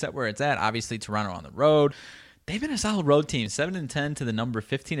being set where it's at, obviously Toronto on the road. They've been a solid road team, 7-10 to the number,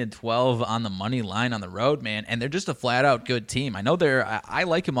 15-12 on the money line on the road, man. And they're just a flat-out good team. I know I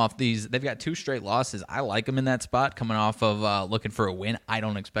like them off these. They've got 2 straight losses. I like them in that spot, coming off of looking for a win. I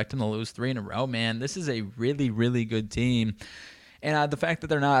don't expect them to lose 3 in a row, man. This is a really, really good team. And the fact that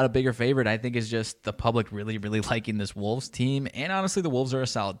they're not a bigger favorite, I think, is just the public really, really liking this Wolves team. And honestly, the Wolves are a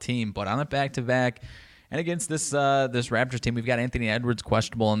solid team. But on a back-to-back, and against this Raptors team, we've got Anthony Edwards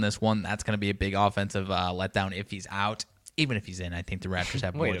questionable in this one. That's going to be a big offensive letdown if he's out. Even if he's in, I think the Raptors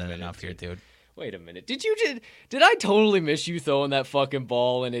have more than enough here, dude. Wait a minute. Did I totally miss you throwing that fucking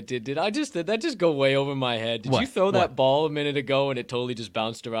ball and it did that just go way over my head? Did you throw that ball a minute ago and it totally just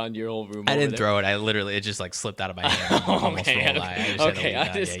bounced around your whole room? I didn't throw it. It just like slipped out of my hand.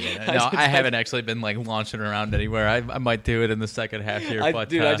 I haven't actually been like launching around anywhere. I might do it in the second half here. I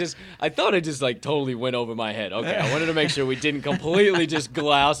thought it just like totally went over my head. Okay, I wanted to make sure we didn't completely just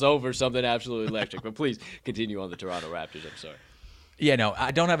gloss over something absolutely electric. But please continue on the Toronto Raptors. I'm sorry. Yeah, no, I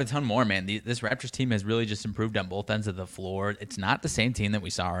don't have a ton more, man. This Raptors team has really just improved on both ends of the floor. It's not the same team that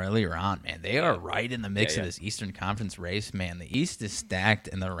we saw earlier on, man. They are right in the mix of this Eastern Conference race, man. The East is stacked,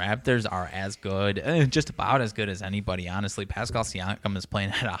 and the Raptors are as good, just about as good as anybody, honestly. Pascal Siakam is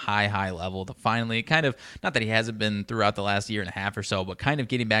playing at a high level to finally kind of, not that he hasn't been throughout the last year and a half or so, but kind of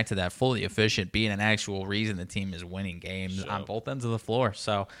getting back to that fully efficient, being an actual reason the team is winning games on both ends of the floor.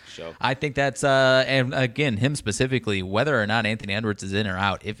 So I think that's, and again, him specifically, whether or not Anthony Edwards is in or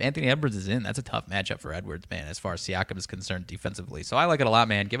out. If Anthony Edwards is in, that's a tough matchup for Edwards, man, as far as Siakam is concerned defensively. So I like it a lot,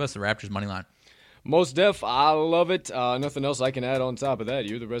 man. Give us the Raptors money line. Most def, I love it. Nothing else I can add on top of that.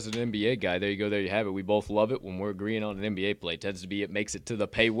 You're the resident NBA guy. There you go. There you have it. We both love it when we're agreeing on an NBA play. Tends to be it makes it to the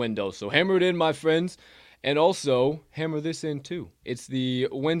pay window. So hammer it in, my friends. And also, hammer this in, too. It's the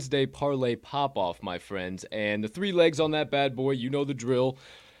Wednesday Parlay Pop-Off, my friends. And the 3 legs on that bad boy, you know the drill.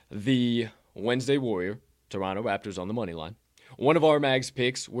 The Wednesday Warrior, Toronto Raptors on the money line. One of our Mags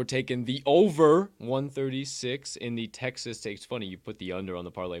picks, we're taking the over 136 in the Texas. It's funny, you put the under on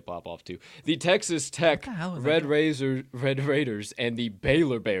the Parlay Pop-Off, too. The Texas Tech Red Raiders and the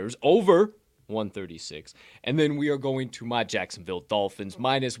Baylor Bears over 136. And then we are going to my Jacksonville Dolphins,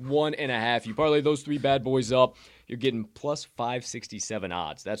 -1.5. You parlay those 3 bad boys up, you're getting plus 567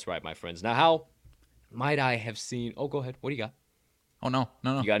 odds. That's right, my friends. Now, how might I have seen... Oh, go ahead. What do you got? Oh, no.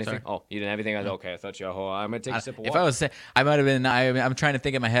 You got anything? Sorry. Oh, you didn't have anything? Okay, I thought you... Oh, I'm going to take a sip of water. If I was saying... I might have been... I'm trying to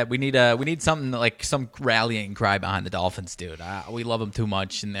think in my head. We need something like some rallying cry behind the Dolphins, dude. We love them too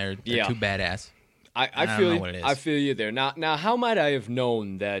much, and they're too badass. I don't feel know you. what it is. I feel you there. Now, how might I have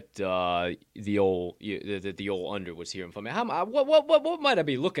known that the old under was here in front of me? What might I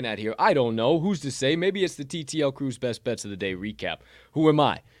be looking at here? I don't know. Who's to say? Maybe it's the TTL Crew's best bets of the day recap. Who am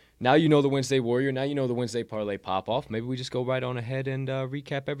I? Now you know the Wednesday Warrior. Now you know the Wednesday Parlay Pop Off. Maybe we just go right on ahead and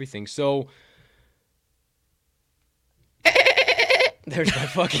recap everything. So. There's my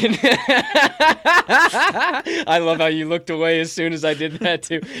fucking. I love how you looked away as soon as I did that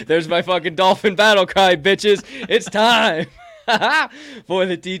too. There's my fucking dolphin battle cry, bitches. It's time for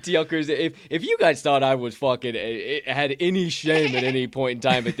the TTL Cruise. If you guys thought I was fucking had any shame at any point in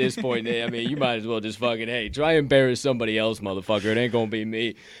time at this point, I mean, you might as well just fucking try and embarrass somebody else, motherfucker. It ain't gonna be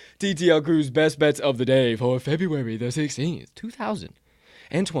me. TTL Cruise best bets of the day for February the 16th,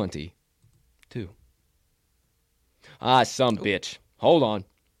 2022. Some bitch. Hold on.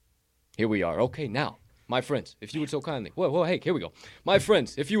 Here we are. Okay, now, my friends, if you would so kindly. Whoa, hey, here we go. My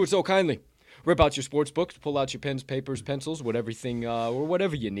friends, if you would so kindly. Rip out your sports books, pull out your pens, papers, pencils, whatever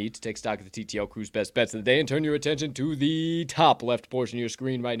you need to take stock of the TTL Crew's best bets of the day, and turn your attention to the top left portion of your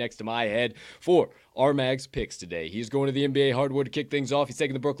screen right next to my head for R-Mag's picks today. He's going to the NBA hardwood to kick things off. He's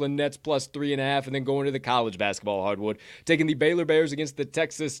taking the Brooklyn Nets plus 3.5, and then going to the college basketball hardwood, taking the Baylor Bears against the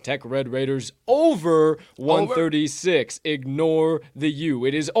Texas Tech Red Raiders over 136. Ignore the U.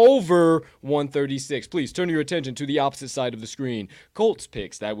 It is over 136. Please turn your attention to the opposite side of the screen. Colts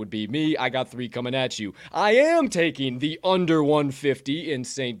picks, that would be me. I got 3 coming at you. I am taking the under 150 in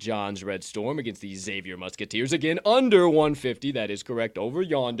St. John's Red Storm against the Xavier Musketeers. Again, under 150. That is correct. Over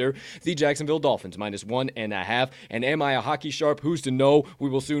yonder, the Jacksonville Dolphins minus 1.5. And am I a hockey sharp? Who's to know? We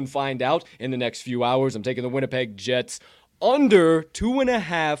will soon find out in the next few hours. I'm taking the Winnipeg Jets under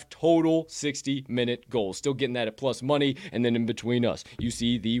 2.5 total 60-minute goals. Still getting that at plus money. And then in between us, you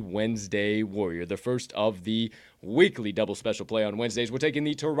see the Wednesday Warrior, the first of the weekly double special play on Wednesdays. We're taking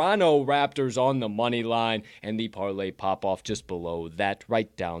the Toronto Raptors on the money line and the parlay pop-off just below that,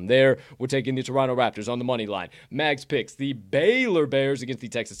 right down there. We're taking the Toronto Raptors on the money line. Mags picks the Baylor Bears against the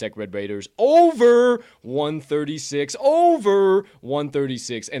Texas Tech Red Raiders over 136, and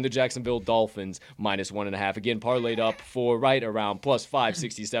the Jacksonville Dolphins minus 1.5. Again, parlayed up for right around plus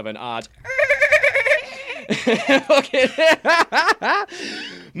 567 odds. Okay.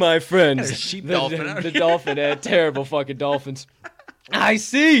 My friends, the dolphin, terrible fucking dolphins. I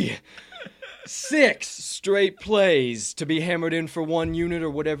see 6 straight plays to be hammered in for 1 unit or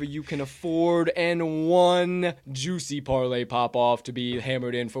whatever you can afford, and 1 juicy parlay pop off to be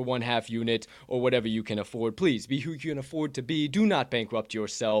hammered in for 1/2 unit or whatever you can afford. Please be who you can afford to be. Do not bankrupt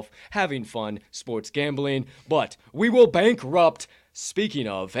yourself having fun sports gambling, but we will bankrupt. Speaking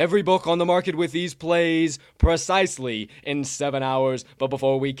of, every book on the market with these plays precisely in 7 hours. But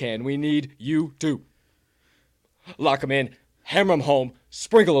before we can, we need you to lock them in, hammer them home,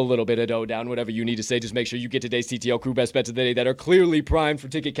 sprinkle a little bit of dough down, whatever you need to say. Just make sure you get today's TTL Crew best bets of the day that are clearly primed for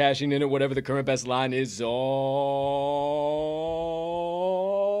ticket cashing in at whatever the current best line is on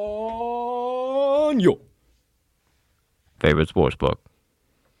your favorite sports book.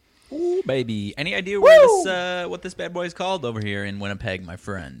 Ooh, baby. Any idea where what this bad boy is called over here in Winnipeg, my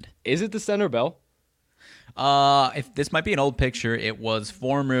friend? Is it the Center Bell? If this might be an old picture, it was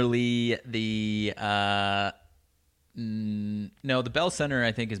formerly the no, the Bell Center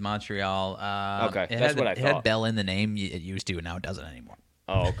I think is Montreal. Okay, that's what I thought. It had Bell in the name. It used to, and now it doesn't anymore.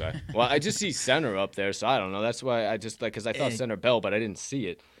 Oh, okay. Well, I just see Center up there, so I don't know. That's why I just because I thought Center Bell, but I didn't see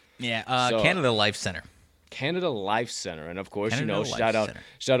it. Yeah, Canada Life Center. Canada Life Center, and of course, Canada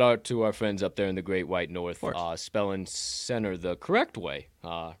shout out to our friends up there in the Great White North, spelling center the correct way.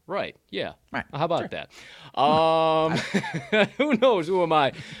 Right? Yeah. Right. How about that? Who knows? Who am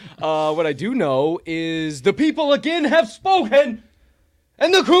I? What I do know is the people again have spoken,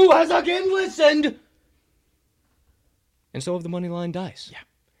 and the crew has again listened, and so have the Moneyline Dice. Yeah.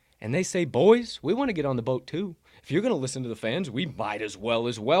 And they say, boys, we want to get on the boat too. If you're going to listen to the fans, we might as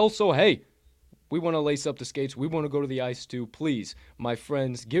well. So hey. We want to lace up the skates. We want to go to the ice, too. Please, my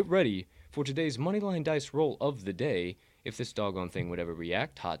friends, get ready for today's Moneyline Dice roll of the day. If this doggone thing would ever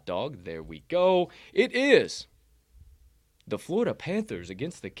react. Hot dog, there we go. It is the Florida Panthers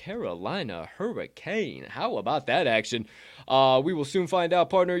against the Carolina Hurricane. How about that action? We will soon find out.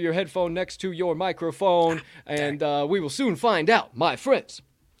 Partner, your headphone next to your microphone. And we will soon find out, my friends,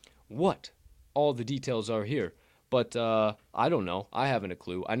 what all the details are here. But I don't know. I haven't a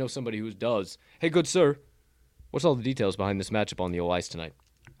clue. I know somebody who does. Hey, good sir, what's all the details behind this matchup on the old ice tonight?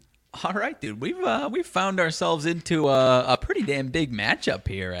 All right, dude. We've found ourselves into a pretty damn big matchup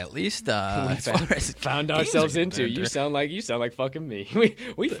here, at least. As far as Found games ourselves are into. concerned. You sound like fucking me.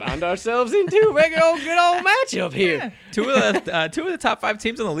 We found ourselves into a good old matchup here. Yeah. Two of the top 5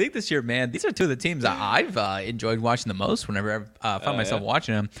 teams in the league this year, man. These are two of the teams that I've enjoyed watching the most whenever I've found myself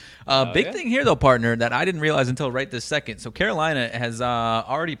watching them. Big thing here, though, partner, that I didn't realize until right this second. So Carolina has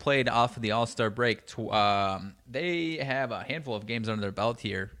already played off of the All-Star break. They have a handful of games under their belt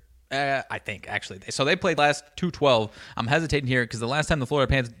here. I think, actually. So they played last 2-12. I'm hesitating here because the last time the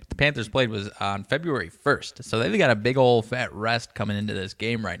Florida Panthers played was on February 1st. So they've got a big old fat rest coming into this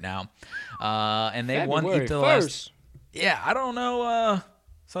game right now. And they won each of the last. Yeah, I don't know.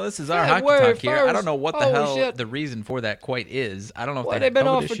 So this is our hockey talk here. I don't know what the hell the reason for that quite is. I don't know if they've been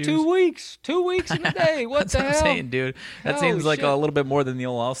off issues. for 2 weeks. 2 weeks in a day. What That's the what hell? I'm saying, dude. That seems like a little bit more than the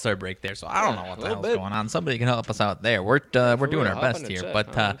old All-Star break there. So I don't know what the hell's going on. Somebody can help us out there. We're doing our best here,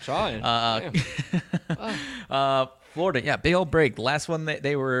 but I'm trying. Florida, yeah, big old break. Last one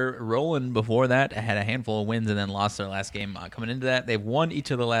they were rolling before that. Had a handful of wins and then lost their last game. Coming into that, they've won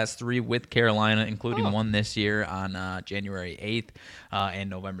each of the last 3 with Carolina, including one this year on January 8th and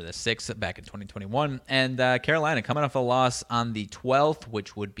November the 6th back in 2021. And Carolina coming off a loss on the 12th,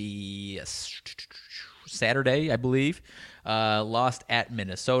 which would be Saturday, I believe. Lost at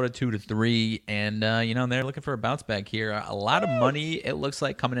Minnesota 2-3, and they're looking for a bounce back here. A lot of money, it looks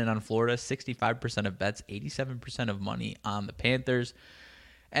like, coming in on Florida. 65% of bets, 87% of money on the Panthers,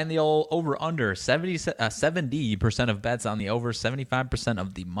 and the old over/under 70% of bets on the over, 75%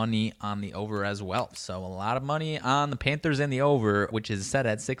 of the money on the over as well. So a lot of money on the Panthers and the over, which is set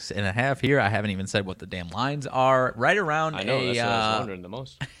at 6.5 here. I haven't even said what the damn lines are. Right around I know, that's what I was wondering the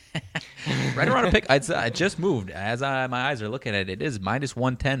most. Right around a pick. I just moved. As my eyes are looking at it, it is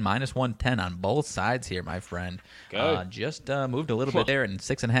 -110 on both sides here, my friend. Just moved a little bit there, and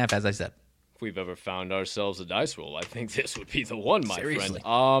 6.5, as I said. If we've ever found ourselves a dice roll, I think this would be the one, my Seriously.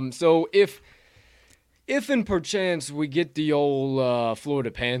 friend. So if and perchance we get the old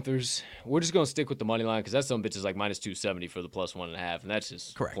Florida Panthers, we're just going to stick with the money line because that some bitch is like -270 for the +1.5, and that's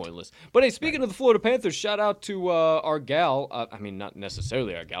just pointless. But hey, speaking of the Florida Panthers, shout out to our gal. I mean, not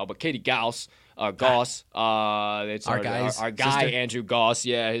necessarily our gal, but Katie Gauss. Goss. It's our guy, sister? Andrew Goss.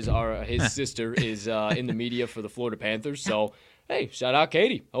 Yeah, his sister is in the media for the Florida Panthers. So, hey, shout out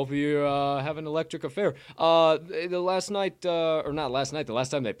Katie. Hope you have an electric affair. The last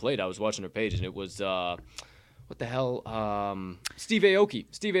time they played, I was watching her page, and it was what the hell? Steve Aoki.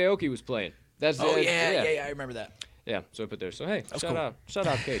 Steve Aoki was playing. I remember that. Yeah, so I put there. So hey, shout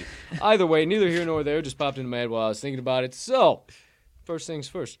out Katie. Either way, neither here nor there. Just popped into my head while I was thinking about it. So, first things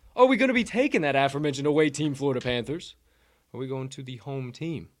first. Are we going to be taking that aforementioned away team, Florida Panthers? Or are we going to the home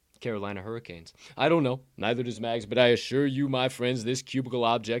team, Carolina Hurricanes? I don't know. Neither does Mags, but I assure you, my friends, this cubicle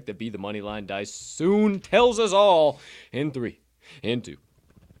object that be the moneyline dice soon tells us all in 3, in 2,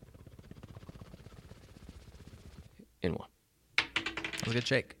 in 1. That was a good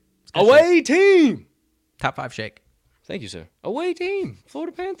shake. Away team! Top 5 shake. Thank you, sir. Away team,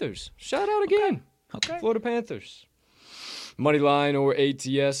 Florida Panthers. Shout out again. Okay. Florida Panthers. Money line or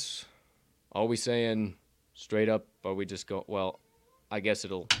ATS? Are we saying straight up? Or we just go? Well, I guess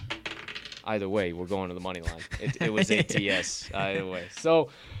it'll. Either way, we're going to the money line. It was ATS either way. So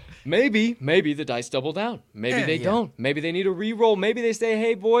maybe the dice double down. Maybe they don't. Maybe they need a re-roll. Maybe they say,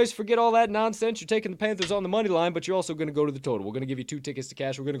 hey boys, forget all that nonsense. You're taking the Panthers on the money line, but you're also going to go to the total. We're going to give you 2 tickets to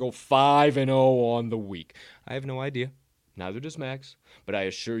cash. We're going to go 5-0 on the week. I have no idea. Neither does Max. But I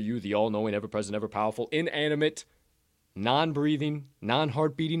assure you, the all-knowing, ever-present, ever-powerful, inanimate, non-breathing,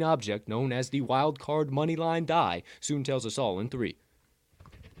 non-heart-beating object known as the wild card moneyline die soon tells us all in 3,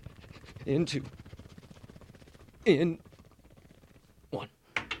 in 2, in 1.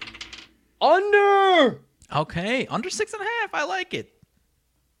 Under! Okay, under 6.5. I like it.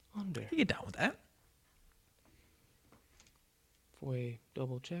 Under. You get down with that. Wait,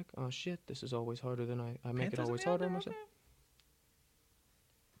 double check. Oh shit, this is always harder than I make it always harder on myself.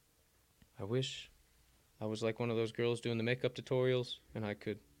 I wish I was like one of those girls doing the makeup tutorials and I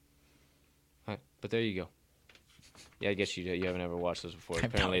could. But there you go. Yeah, I guess you haven't ever watched those before.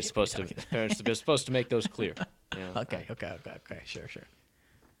 Apparently, it's supposed to. Parents are supposed to make those clear. You know? Okay. Sure.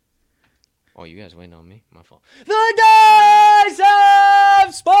 Oh, you guys waiting on me? My fault. The dice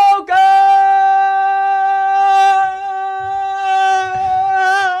have spoken.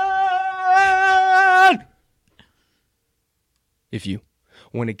 If you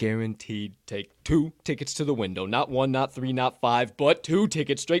want to guaranteed take 2 tickets to the window, not 1, not 3, not 5, but 2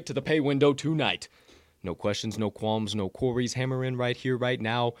 tickets straight to the pay window tonight. No questions, no qualms, no queries. Hammer in right here, right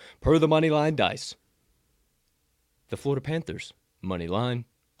now, per the money line dice. The Florida Panthers money line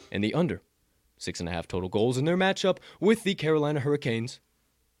and the under 6.5 total goals in their matchup with the Carolina Hurricanes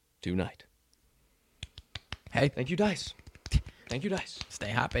tonight. Hey. Thank you, Dice. Thank you, Dice.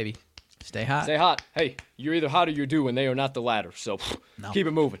 Stay hot, baby. Stay hot. Stay hot. Hey, you're either hot or you're due, and they are not the latter. So No. keep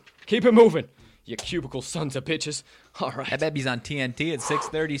it moving. Keep it moving. You cubicle sons of bitches. All right. That baby's on TNT at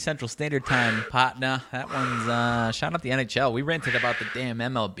 6:30 Central Standard Time, partner. That one's shout out the NHL. We ranted about the damn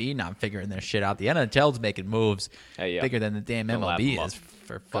MLB not figuring their shit out. The NHL's making moves bigger than the damn MLB is.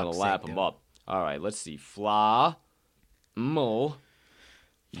 For fuck's Gonna lap sake, them dude. up. All right, let's see. Fla, mo,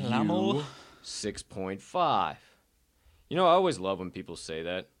 Flamel. 6.5. You know, I always love when people say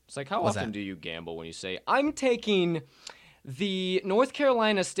that. It's like, how What's often that? do you gamble when you say, I'm taking the North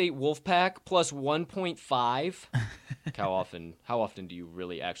Carolina State Wolfpack plus 1.5? How often do you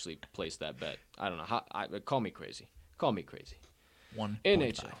really actually place that bet? I don't know. Call me crazy. Call me crazy. 1.5.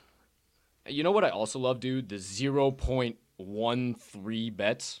 NHL. You know what I also love, dude? The 0.13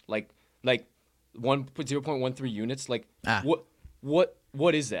 bets. Like 0.13 units. Like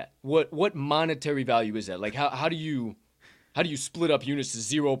what is that? What monetary value is that? Like how do you split up units to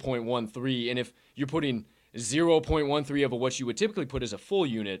 0.13? And if you're putting 0.13 of what you would typically put as a full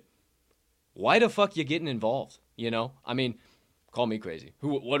unit, why the fuck you getting involved? You know? I mean, call me crazy.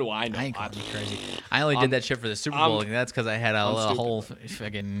 What do I know? I ain't calling you crazy. I only did that shit for the Super Bowl. And that's because I had a whole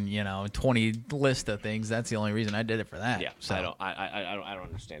fucking 20 list of things. That's the only reason I did it for that. Yeah, so. I don't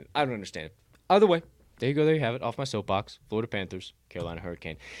understand it. I don't understand it. Either way, there you go. There you have it. Off my soapbox. Florida Panthers, Carolina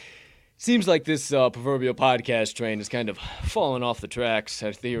Hurricane. Seems like this proverbial podcast train is kind of falling off the tracks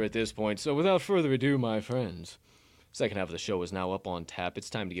here at this point. So without further ado, my friends, second half of the show is now up on tap.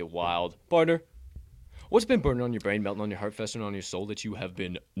 It's time to get wild. Partner, what's been burning on your brain, melting on your heart, festering on your soul that you have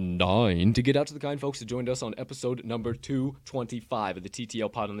been dying to get out to the kind folks that joined us on episode number 225 of the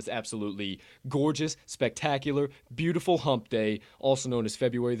TTL pod on this absolutely gorgeous, spectacular, beautiful hump day, also known as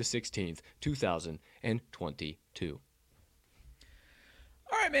February the 16th, 2022.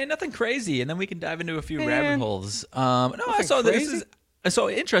 All right, man, nothing crazy, and then we can dive into a few rabbit holes. No, I saw crazy? this is so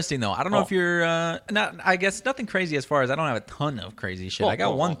interesting though. I don't know if you're not. I guess nothing crazy as far as I don't have a ton of crazy shit. I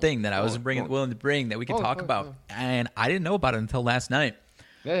got one thing that I was willing to bring that we can talk about, and I didn't know about it until last night.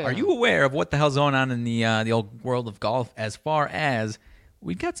 Yeah. Are you aware of what the hell's going on in the old world of golf? As far as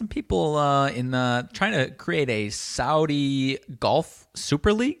we got some people trying to create a Saudi golf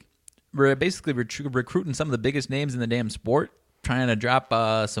super league. We're basically recruiting some of the biggest names in the damn sport. Trying to drop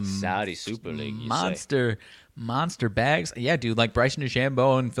some Saudi Super League, monster bags. Yeah, dude, like Bryson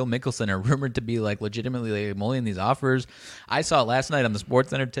DeChambeau and Phil Mickelson are rumored to be like legitimately like, mulling these offers. I saw it last night on the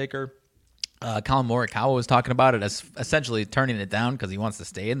SportsCenter ticker. Colin Morikawa was talking about it as essentially turning it down because he wants to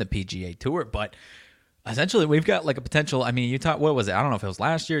stay in the PGA Tour. But essentially, we've got like a potential. I mean, you talk. What was it? I don't know if it was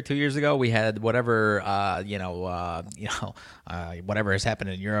last year, 2 years ago. We had whatever, whatever has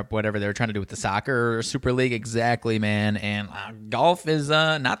happened in Europe, whatever they were trying to do with the soccer Super League. Exactly, man. And golf is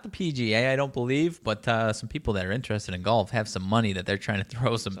not the PGA, I don't believe, but some people that are interested in golf have some money that they're trying to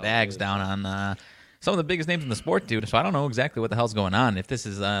throw some bags down on. Some of the biggest names in the sport, dude. So I don't know exactly what the hell's going on. If this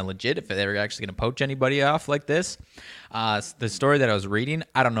is legit, if they're actually going to poach anybody off like this. The story that I was reading,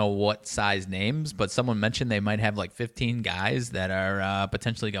 I don't know what size names, but someone mentioned they might have like 15 guys that are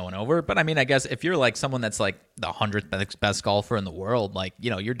potentially going over. But I mean, I guess if you're like someone that's like the 100th best golfer in the world, like,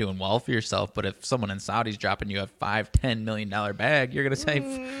 you're doing well for yourself. But if someone in Saudi's dropping you a $5-10 million bag, you're going to say,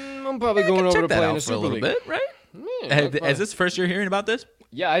 I'm probably going over to play in a for a Super little League. bit, right? Yeah, Is this the first you're hearing about this?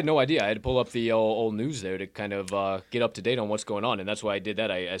 Yeah, I had no idea. I had to pull up the old news there to kind of get up to date on what's going on, and that's why I did that.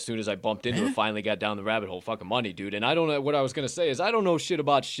 As soon as I bumped into it, finally got down the rabbit hole. Fucking money, dude. And I don't know what I was gonna say is I don't know shit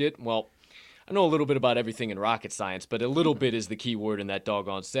about shit. Well, I know a little bit about everything in rocket science, but a little bit is the key word in that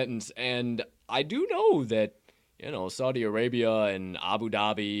doggone sentence. And I do know that Saudi Arabia and Abu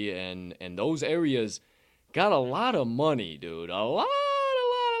Dhabi and those areas got a lot of money, dude. A lot of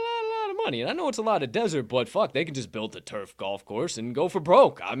money. And I know it's a lot of desert, but fuck, they can just build the turf golf course and go for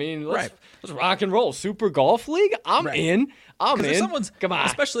broke. I mean, let's rock and roll. Super Golf League? I'm in. I'm in. Come on.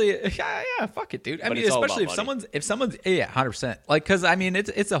 Especially, yeah, fuck it, dude. I mean, it's all especially about if someone's, yeah, 100%. Like, because, I mean,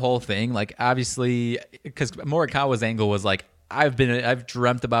 it's a whole thing. Like, obviously, because Morikawa's angle was like, I've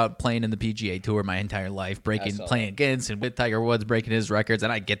dreamt about playing in the PGA Tour my entire life, playing against and with Tiger Woods, breaking his records,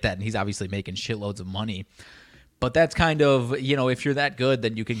 and I get that, and he's obviously making shitloads of money. But that's kind of, if you're that good,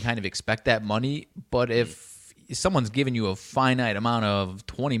 then you can kind of expect that money. But if someone's giving you a finite amount of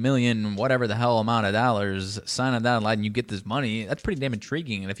 20 million, whatever the hell amount of dollars, sign on that line and you get this money, that's pretty damn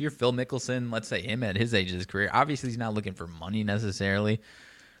intriguing. And if you're Phil Mickelson, let's say him at his age of his career, obviously he's not looking for money necessarily.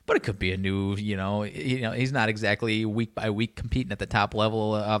 But it could be a new, he's not exactly week by week competing at the top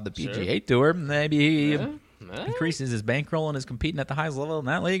level of the PGA Tour. Maybe increases his bankroll and is competing at the highest level in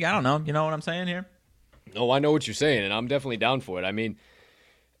that league. I don't know. You know what I'm saying here? No, I know what you're saying, and I'm definitely down for it. I mean,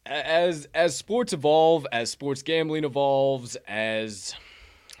 as sports evolve, as sports gambling evolves, as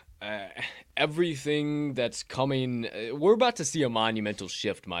everything that's coming, we're about to see a monumental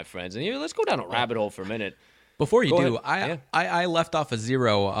shift, my friends. And let's go down a rabbit hole for a minute. Before you do, I left off a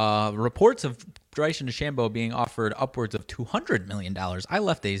zero. Reports of Bryson DeChambeau being offered upwards of $200 million. I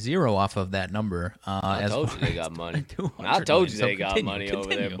left a zero off of that number. I told you they got money. I told you they got money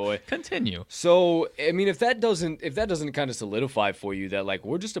over there, boy. Continue. So, I mean, if that doesn't kind of solidify for you that, like,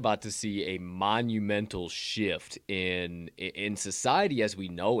 we're just about to see a monumental shift in society as we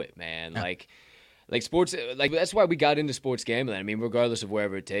know it, man. Yeah. Like sports, like that's why we got into sports gambling. I mean, regardless of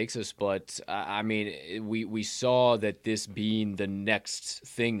wherever it takes us. But I mean, we saw that this being the next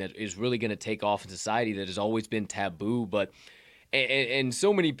thing that is really going to take off in society that has always been taboo. But and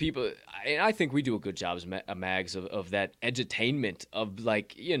so many people, and I think we do a good job as Mags of that edutainment of,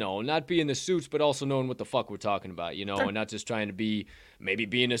 like, you know, not being the suits, but also knowing what the fuck we're talking about, you know, and not just trying to be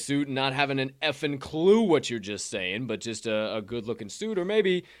maybe in a suit and not having an effing clue what you're just saying, but just a good looking suit, or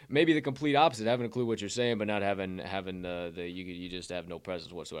maybe the complete opposite, having a clue what you're saying, but not having you just have no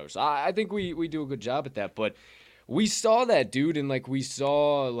presence whatsoever. So I think we do a good job at that, but we saw that, dude, and like we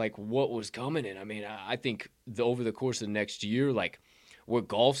saw like what was coming. And I mean, I think over the course of the next year, like where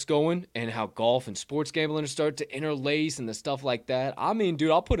golf's going and how golf and sports gambling start to interlace and the stuff like that. I mean,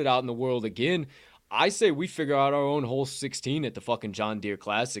 dude, I'll put it out in the world again. I say we figure out our own hole 16 at the fucking John Deere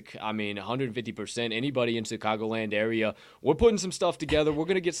Classic. I mean, 150%. Anybody in Chicagoland area, we're putting some stuff together. We're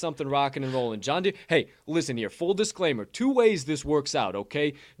going to get something rocking and rolling. John Deere, hey, listen here. Full disclaimer. 2 ways this works out,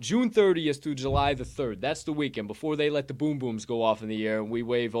 okay? June 30th through July the 3rd. That's the weekend before they let the boom booms go off in the air and we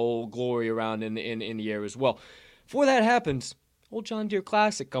wave Old Glory around in the air as well. Before that happens, old John Deere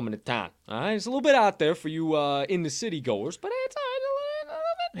Classic coming to town. All right? It's a little bit out there for you in the city goers, but it's all right.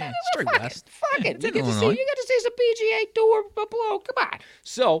 Yeah, straight west. Fuck it. You get to see some PGA Tour below. Come on.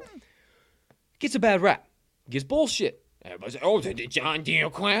 So, gets a bad rap. Gets bullshit. Everybody's like, oh, the John Deere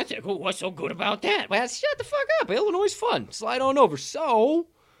Classic. What's so good about that? Well, shut the fuck up. Illinois is fun. Slide on over. So,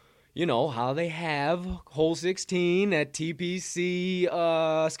 you know how they have hole 16 at TPC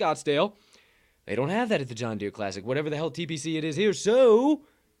Scottsdale. They don't have that at the John Deere Classic. Whatever the hell TPC it is here. So,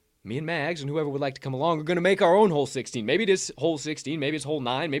 me and Mags and whoever would like to come along are going to make our own hole 16. Maybe it is hole 16. Maybe it's hole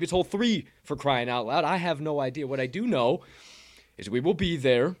 9. Maybe it's hole 3, for crying out loud. I have no idea. What I do know is we will be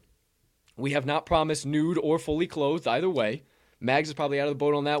there. We have not promised nude or fully clothed either way. Mags is probably out of the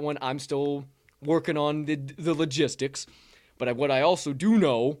boat on that one. I'm still working on the logistics. But what I also do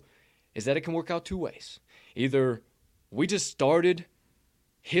know is that it can work out 2 ways. Either we just started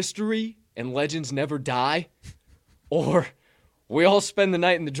history and legends never die, or we all spend the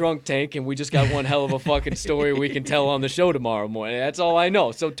night in the drunk tank and we just got one hell of a fucking story we can tell on the show tomorrow morning. That's all I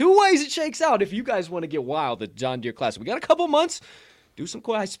know. So 2 ways it shakes out if you guys want to get wild at John Deere Classic. We got a couple months.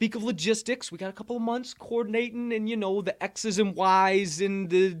 I speak of logistics. We got a couple of months coordinating and, you know, the X's and Y's and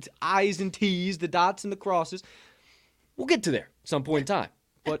the I's and T's, the dots and the crosses. We'll get to there at some point in time.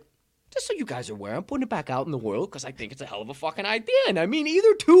 But just so you guys are aware, I'm putting it back out in the world because I think it's a hell of a fucking idea. And I mean,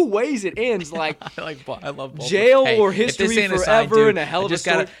 either 2 ways it ends, like I love both. Jail or history forever and a hell of a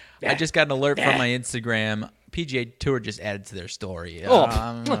story. I just got an alert from my Instagram. PGA Tour just added to their story.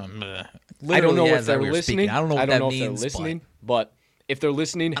 I don't know if they're listening. I don't know what that means. But if they're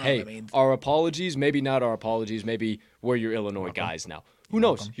listening, hey, our apologies. Maybe not our apologies. Maybe we're your Illinois guys now. Who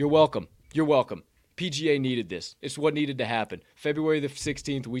knows? You're welcome. You're welcome. PGA needed this. It's what needed to happen. February the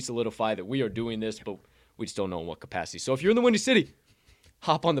 16th, we solidify that we are doing this, but we just don't know in what capacity. So if you're in the Windy City,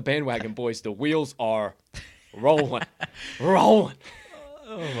 hop on the bandwagon, boys. The wheels are rolling. Rolling.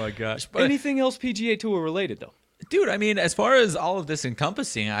 Oh, my gosh. But anything else PGA Tour related, though? Dude, I mean, as far as all of this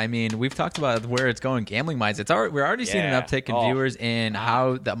encompassing, I mean, we've talked about where it's going gambling-wise. We're already seeing an uptick in viewers in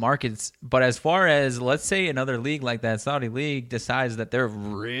how the markets. But as far as, let's say, another league like that Saudi league decides that they're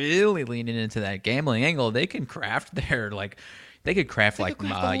really leaning into that gambling angle, they can craft their, like,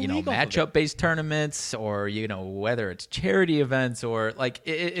 matchup-based tournaments, or, you know, whether it's charity events or, like,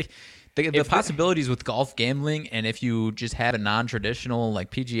 the possibilities with golf gambling, and if you just had a non-traditional like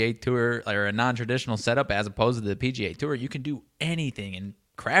PGA Tour or a non-traditional setup as opposed to the PGA Tour, you can do anything and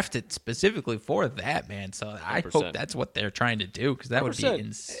craft it specifically for that, man. So 100%. I hope that's what they're trying to do, because that would be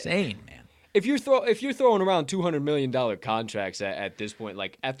insane, man. If you're throwing around $200 million contracts at this point,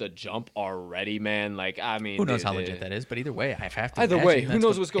 like at the jump already, man, like, I mean, who knows how legit that is? But either way, I have to. Either way, who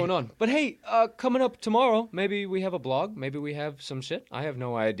knows what's going on? But hey, coming up tomorrow, maybe we have a blog, maybe we have some shit. I have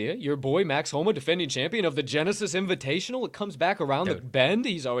no idea. Your boy Max Homa, defending champion of the Genesis Invitational, it comes back around the bend.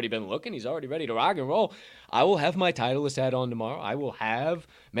 He's already been looking. He's already ready to rock and roll. I will have my Titleist hat on tomorrow.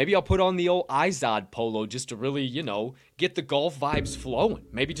 Maybe I'll put on the old Izod polo just to really, get the golf vibes flowing.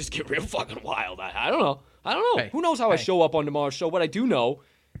 Maybe just get real fucking wild. I don't know. Hey, Who knows how I show up on tomorrow's show? What I do know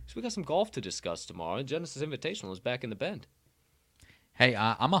is we got some golf to discuss tomorrow. Genesis Invitational is back in the Bend. Hey,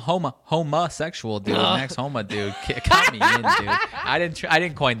 I'm a homosexual dude. Max Homa dude got me in, dude. I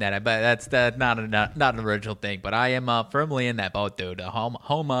didn't coin that, but that's not an original thing. But I am firmly in that boat, dude.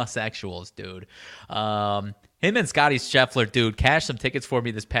 Homosexuals, dude. Him and Scotty Scheffler, dude, cashed some tickets for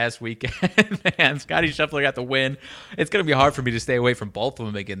me this past weekend. Man, Scotty Scheffler got the win. It's gonna be hard for me to stay away from both of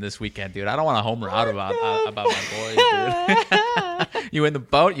them again this weekend, dude. I don't want to homer out about my boys, dude. You in the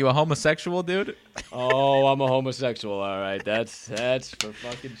boat? You a homosexual, dude? Oh, I'm a homosexual. All right, that's for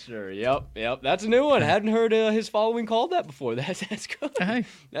fucking sure. Yep. That's a new one. Hadn't heard his following called that before. That's good. Hey.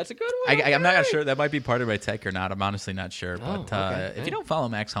 That's a good one. I'm not sure. That might be part of my tech or not. I'm honestly not sure. But okay. if you don't follow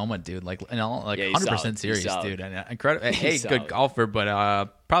Max Homa, dude, like 100% solid. serious, He's dude. And incredible. Hey, solid. good golfer,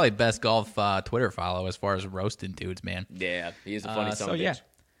 but probably best golf Twitter follow as far as roasting dudes, man. Yeah, he is a funny son of a bitch.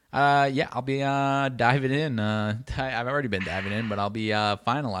 I'll be diving in. I've already been diving in, but I'll be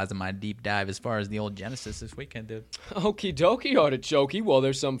finalizing my deep dive as far as the old Genesis this weekend, dude. Okie dokie, artichokey. Well,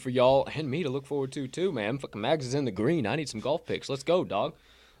 there's some for y'all and me to look forward to, too, man. Fucking Mags is in the green. I need some golf picks. Let's go, dog.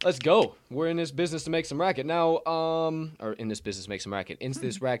 Let's go. We're in this business to make some racket. Now, or in this business, make some racket. In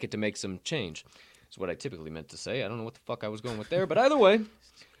this racket to make some change. That's what I typically meant to say. I don't know what the fuck I was going with there, but either way.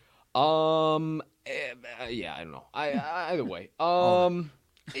 Yeah, I don't know. Either way.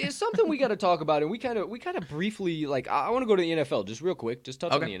 It's something we got to talk about, and we kind of briefly, like, I want to go to the NFL just real quick, just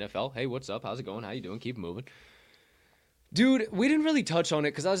touch on the NFL. Hey, what's up? How's it going? How you doing? Keep moving. Dude, we didn't really touch on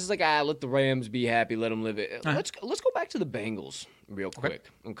it because I was just like, let the Rams be happy, let them live it. Let's go back to the Bengals real quick,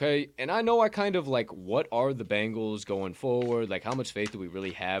 okay? And I know I kind of like, what are the Bengals going forward? Like, how much faith do we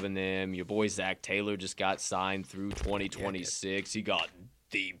really have in them? Your boy Zach Taylor just got signed through 2026. He got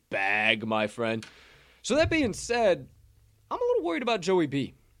the bag, my friend. So that being said, I'm a little worried about Joey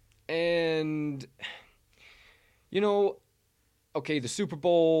B. And, okay, the Super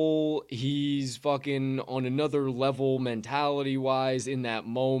Bowl, he's fucking on another level mentality-wise in that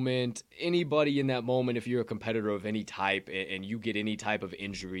moment. Anybody in that moment, if you're a competitor of any type and you get any type of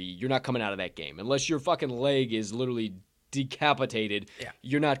injury, you're not coming out of that game. Unless your fucking leg is literally decapitated,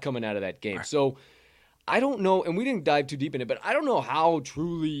 you're not coming out of that game. Right. So I don't know, and we didn't dive too deep in it, but I don't know how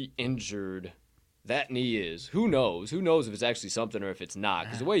truly injured that knee is. Who knows? Who knows if it's actually something or if it's not?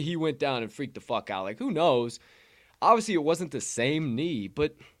 Because the way he went down and freaked the fuck out, like, who knows? Obviously, it wasn't the same knee,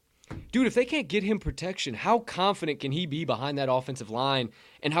 but, dude, if they can't get him protection, how confident can he be behind that offensive line?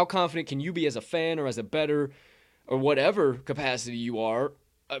 And how confident can you be as a fan or as a bettor or whatever capacity you are,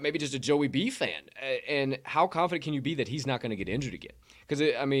 maybe just a Joey B fan? And how confident can you be that he's not going to get injured again? Because,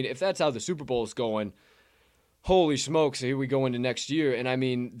 I mean, if that's how the Super Bowl is going, holy smokes, here we go into next year. And, I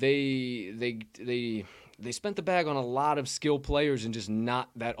mean, they spent the bag on a lot of skilled players and just not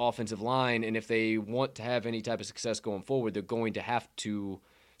that offensive line. And if they want to have any type of success going forward, they're going to have to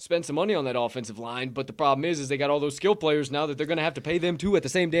spend some money on that offensive line. But the problem is they got all those skilled players now that they're going to have to pay them too at the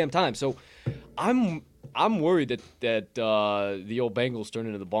same damn time. So I'm worried that the old Bengals turn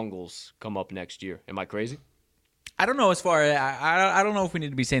into the Bungles come up next year. Am I crazy? I don't know as far as I don't know if we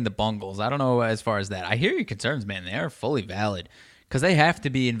need to be saying the Bungles. I don't know as far as that. I hear your concerns, man. They are fully valid. Because they have to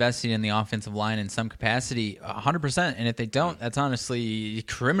be investing in the offensive line in some capacity, 100%. And if they don't, that's honestly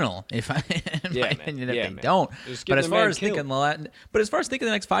criminal. In my opinion, if they don't. But as far as thinking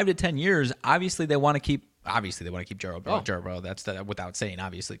the next 5 to 10 years, obviously they want to keep Joe Burrow. That's without saying.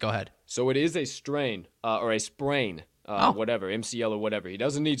 Obviously, go ahead. So it is a strain or a sprain. Whatever, MCL or whatever. He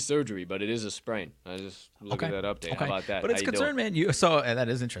doesn't need surgery, but it is a sprain. I just look at that update. How about that? But it's concern, man. That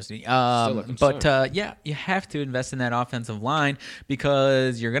is interesting. You have to invest in that offensive line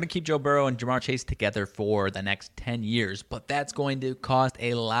because you're going to keep Joe Burrow and Ja'Marr Chase together for the next 10 years. But that's going to cost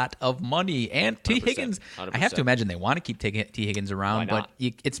a lot of money. And T. Higgins, 100%. I have to imagine they want to keep T. Higgins around, but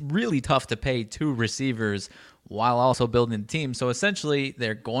it's really tough to pay 2 receivers while also building the team. So essentially,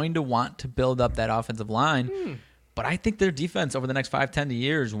 they're going to want to build up that offensive line. But I think their defense over the next 5-10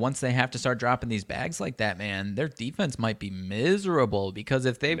 years, once they have to start dropping these bags like that, man, their defense might be miserable because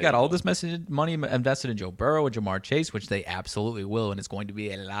if they've got all this money invested in Joe Burrow and Ja'Marr Chase, which they absolutely will, and it's going to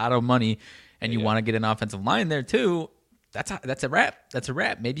be a lot of money, and you want to get an offensive line there too, that's a wrap. That's a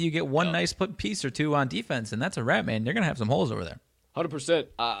wrap. Maybe you get one nice piece or two on defense, and that's a wrap, man. They're going to have some holes over there. 100%.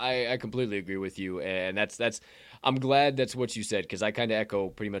 I completely agree with you, and that's. I'm glad that's what you said because I kind of echo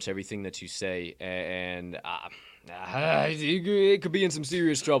pretty much everything that you say, and it could be in some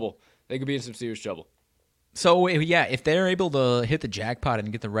serious trouble. They could be in some serious trouble. So, yeah, if they're able to hit the jackpot and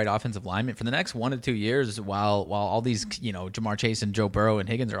get the right offensive lineman for the next 1 to 2 years, while all these, Jamar Chase and Joe Burrow and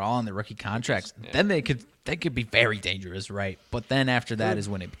Higgins are all on their rookie contracts, then they could be very dangerous, right? But then after that is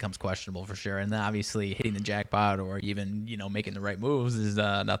when it becomes questionable for sure. And then obviously hitting the jackpot or even, making the right moves is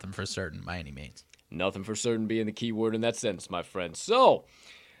nothing for certain by any means. Nothing for certain being the key word in that sentence, my friend. So,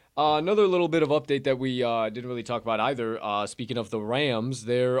 another little bit of update that we didn't really talk about either. Speaking of the Rams,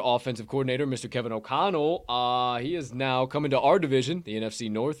 their offensive coordinator, Mr. Kevin O'Connell, he is now coming to our division, the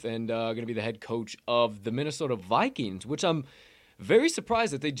NFC North, and going to be the head coach of the Minnesota Vikings, which I'm very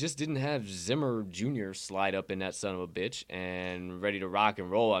surprised that they just didn't have Zimmer Jr. slide up in that son of a bitch and ready to rock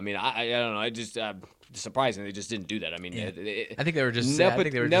and roll. I mean, I don't know. I just surprising they just didn't do that. I mean, I think they were just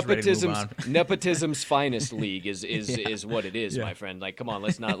ready to move on. Nepotism's finest league is what it is, my friend. Like, come on,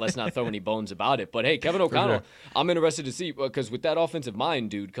 let's not throw any bones about it. But hey, Kevin O'Connell, I'm interested to see because with that offensive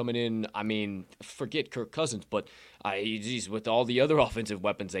mind, dude, coming in, I mean, forget Kirk Cousins, but with all the other offensive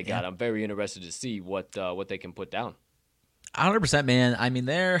weapons they got, I'm very interested to see what they can put down. 100%, man. I mean,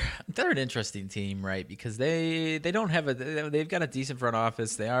 they're an interesting team, right? Because they've got a decent front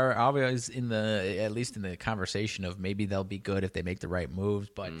office. They are always at least in the conversation of maybe they'll be good if they make the right moves.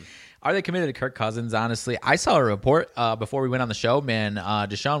 But are they committed to Kirk Cousins? Honestly, I saw a report before we went on the show, man.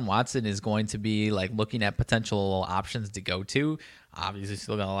 Deshaun Watson is going to be like looking at potential options to go to. Obviously,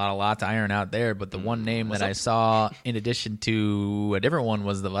 still got a lot to iron out there. But the one name that I saw in addition to a different one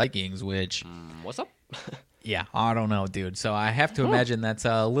was the Vikings, which what's up? Yeah, I don't know, dude. So I have to imagine that's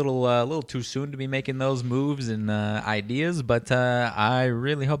a little too soon to be making those moves and ideas. But I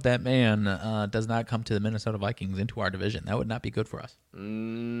really hope that man does not come to the Minnesota Vikings into our division. That would not be good for us.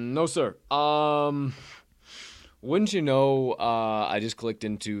 No, sir. Wouldn't you know? I just clicked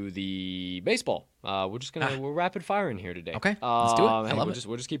into the baseball. We're rapid firing here today. Okay, let's do it.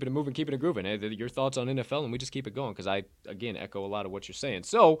 We're just keeping it moving, keeping it grooving. Hey, your thoughts on NFL, and we just keep it going because I again echo a lot of what you're saying.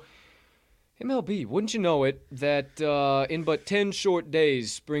 So. MLB, wouldn't you know it, that in but 10 short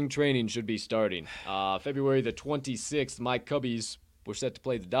days, spring training should be starting. February the 26th, my Cubbies were set to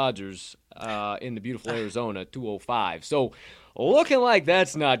play the Dodgers in the beautiful Arizona, 2:05. So, looking like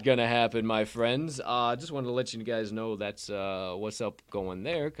that's not going to happen, my friends. Just wanted to let you guys know that's what's up going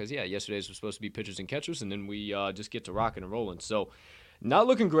there, because, yesterday's was supposed to be pitchers and catchers, and then we just get to rocking and rolling. So, not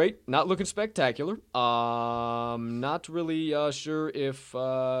looking great, not looking spectacular. Not really sure if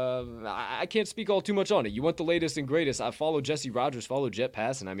I can't speak all too much on it. You want the latest and greatest. I follow Jesse Rogers, follow Jet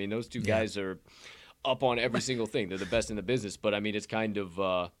Pass, and I mean those two guys are up on every single thing. They're the best in the business. But I mean it's kind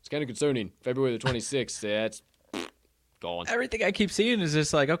of concerning. February the 26th. That's gone. Everything I keep seeing is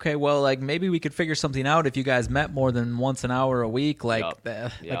just like, okay, well, like maybe we could figure something out if you guys met more than once an hour a week. Like,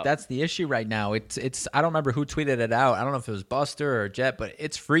 like that's the issue right now. It's I don't remember who tweeted it out. I don't know if it was Buster or Jet, but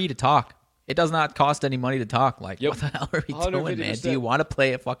it's free to talk. It does not cost any money to talk. Like, what the hell are we doing, man? Do you want to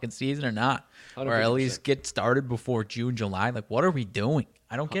play a fucking season or not? 150%. Or at least get started before June, July? Like, what are we doing?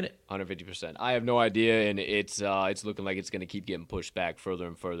 I don't get it. 150%. I have no idea, and it's looking like it's going to keep getting pushed back further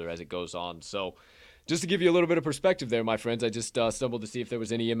and further as it goes on. So. Just to give you a little bit of perspective there, my friends, I just stumbled to see if there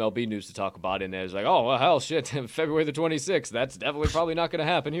was any MLB news to talk about, and it was like, oh, well, hell, shit, February the 26th. That's definitely probably not going to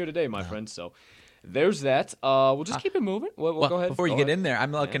happen here today, my friends. So there's that. We'll just keep it moving. We'll go ahead. Before you get in there,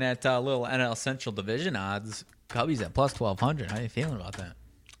 I'm looking at little NL Central Division odds. Cubbies at plus 1,200. How are you feeling about that?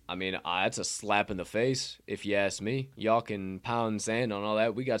 I mean, that's a slap in the face, if you ask me. Y'all can pound sand on all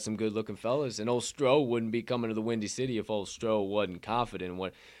that. We got some good-looking fellas, and old Stroh wouldn't be coming to the Windy City if old Stroh wasn't confident.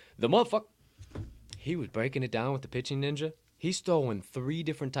 What the motherfucker... He was breaking it down with the pitching ninja. He's throwing 3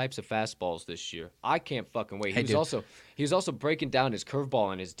 different types of fastballs this year. I can't fucking wait. He was also breaking down his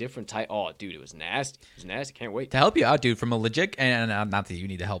curveball and his different type. Oh, dude, it was nasty. It was nasty. Can't wait. To help you out, dude, from a legit and not that you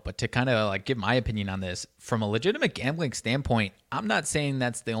need to help, but to kind of like give my opinion on this from a legitimate gambling standpoint. I'm not saying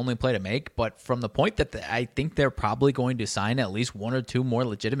that's the only play to make, but from the point that I think they're probably going to sign at least 1 or 2 more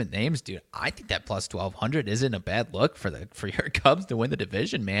legitimate names, dude. I think that plus 1,200 isn't a bad look for your Cubs to win the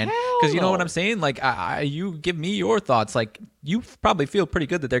division, man. Because you know what I'm saying? Like, you give me your thoughts. Like, you probably feel pretty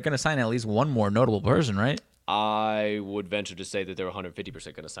good that they're going to sign at least 1 more notable person, right? I would venture to say that they're 150%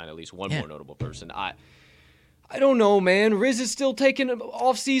 going to sign at least 1 more notable person. I don't know, man. Riz is still taking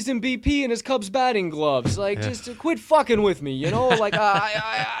off-season BP in his Cubs batting gloves. Like, just quit fucking with me, you know? Like,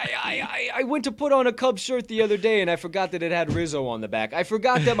 I went to put on a Cubs shirt the other day, and I forgot that it had Rizzo on the back. I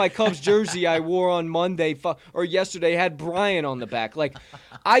forgot that my Cubs jersey I wore on Monday or yesterday had Brian on the back. Like,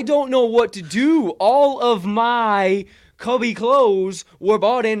 I don't know what to do. All of my cubby clothes were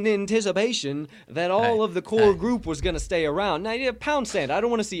bought in anticipation that all of the core group was going to stay around. Now, yeah, pound sand. I don't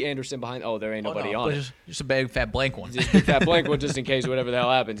want to see Anderson behind. Oh, there ain't nobody on it. Just a big fat blank one. Just a big fat blank one, just in case whatever the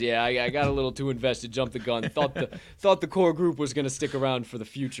hell happens. Yeah, I got a little too invested, jumped the gun. Thought the core group was going to stick around for the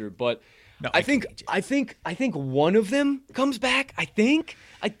future, but no, I think one of them comes back. I think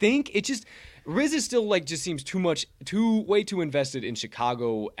it just. Riz is still just seems way too invested in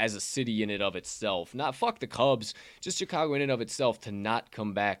Chicago as a city in and of itself. Not fuck the Cubs, just Chicago in and of itself to not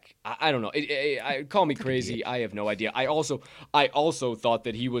come back. I don't know. Call me crazy. I have no idea. I also thought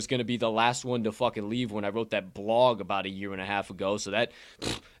that he was going to be the last one to fucking leave when I wrote that blog about a year and a half ago. So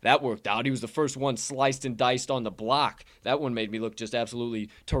that worked out. He was the first one sliced and diced on the block. That one made me look just absolutely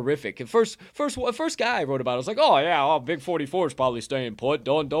terrific. And first guy I wrote about, I was like, oh yeah, Big 44 is probably staying put.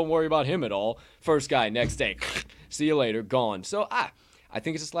 Don't worry about him at all. First guy, next day, see you later, gone. So I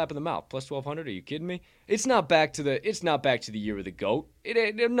think it's a slap in the mouth. Plus 1,200. Are you kidding me? It's not back to the year of the GOAT.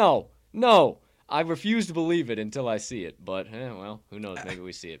 No. I refuse to believe it until I see it. But well, who knows? Maybe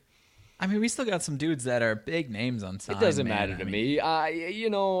we see it. I mean, we still got some dudes that are big names on time. It doesn't matter to me. I've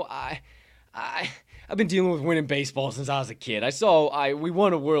been dealing with winning baseball since I was a kid. We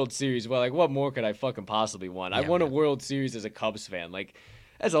won a World Series. Well, what more could I fucking possibly want? I won a World Series as a Cubs fan.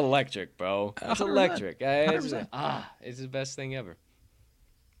 That's electric, bro. That's 100%. Electric. It's the best thing ever.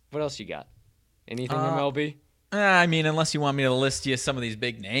 What else you got? Anything MLB? I mean, unless you want me to list you some of these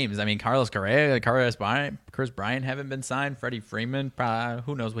big names. I mean, Carlos Correa, Chris Bryant haven't been signed. Freddie Freeman,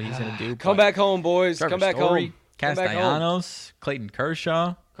 who knows what he's going to do. Come back home, boys. Come back home. Castellanos, Clayton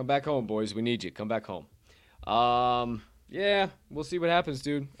Kershaw. Come back home, boys. We need you. Come back home. Yeah, we'll see what happens,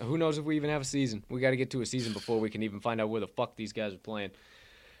 dude. Who knows if we even have a season. We got to get to a season before we can even find out where the fuck these guys are playing.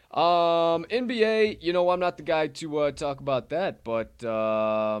 NBA, I'm not the guy to talk about that, but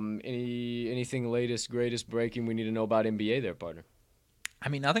anything latest, greatest, breaking we need to know about NBA there, partner? I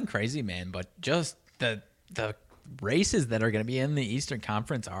mean, nothing crazy, man, but just the races that are going to be in the Eastern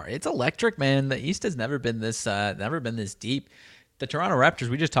Conference it's electric, man. The East has never been this deep. The Toronto Raptors,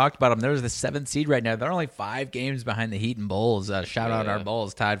 we just talked about them. They're the 7th seed right now. They're only 5 games behind the Heat and Bulls. Shout out our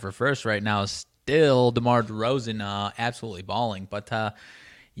Bulls, tied for first right now. Still, DeMar DeRozan absolutely balling, but.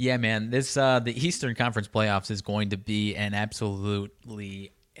 Yeah, man, the Eastern Conference playoffs is going to be an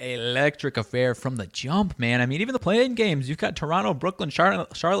absolutely electric affair from the jump, man. I mean, even the play-in games, you've got Toronto, Brooklyn,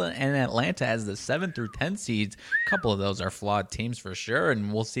 Charlotte, and Atlanta as the 7 through 10 seeds. A couple of those are flawed teams for sure,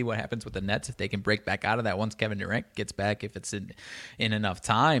 and we'll see what happens with the Nets if they can break back out of that once Kevin Durant gets back, if it's in enough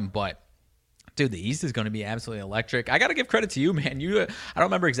time, but... Dude, the East is going to be absolutely electric. I got to give credit to you, man. I don't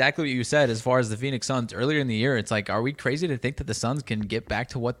remember exactly what you said as far as the Phoenix Suns earlier in the year. It's like, are we crazy to think that the Suns can get back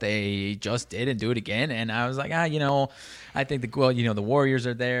to what they just did and do it again? And I was like, I think the Warriors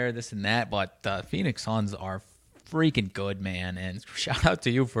are there, this and that, but the Phoenix Suns are freaking good, man. And shout out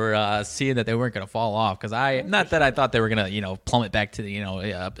to you for seeing that they weren't going to fall off, because not that I thought they were going to plummet back to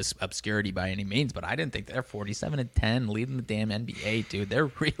the obscurity by any means, but I didn't think they're 47-10 leading the damn NBA, dude.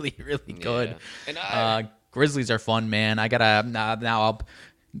 They're really really good. And Grizzlies are fun, man. I gotta now I'll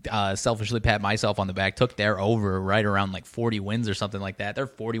selfishly pat myself on the back. Took their over right around 40 wins or something like that. They're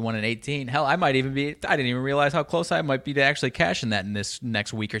 41-18. Hell, I didn't even realize how close I might be to actually cashing that in this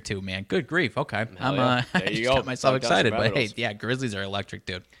next week or two, man. Good grief. Okay. I just got myself excited. But hey, yeah, Grizzlies are electric,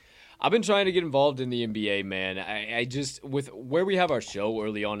 dude. I've been trying to get involved in the NBA, man. I just, with where we have our show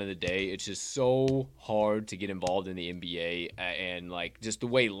early on in the day, it's just so hard to get involved in the NBA, and just the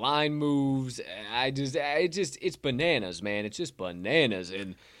way line moves. It's bananas, man. It's just bananas.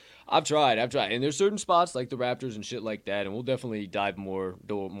 And I've tried. And there's certain spots like the Raptors and shit like that, and we'll definitely dive more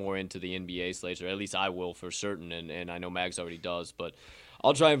into the NBA slates, or at least I will for certain, and I know Mags already does, but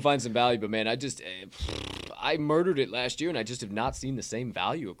I'll try and find some value. But man, I murdered it last year, and I just have not seen the same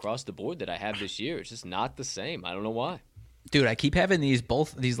value across the board that I have this year. It's just not the same. I don't know why. Dude, I keep having these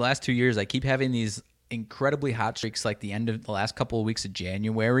last 2 years, I keep having these incredibly hot streaks like the end of the last couple of weeks of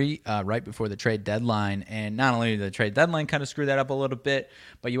January, right before the trade deadline. And not only did the trade deadline kind of screw that up a little bit,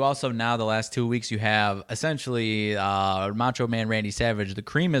 but you also now the last 2 weeks you have essentially Macho Man Randy Savage. The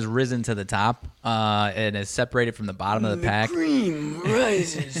cream has risen to the top and is separated from the bottom of the pack. The cream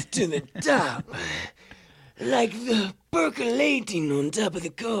rises to the top like the percolating on top of the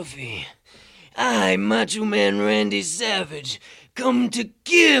coffee. I, Macho Man Randy Savage, come to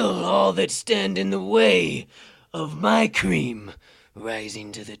kill all that stand in the way of my cream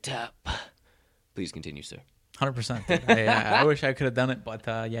rising to the top. Please continue, sir. 100%. I wish I could have done it, but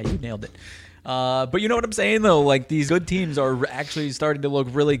yeah, you nailed it. But you know what I'm saying, though? Like, these good teams are actually starting to look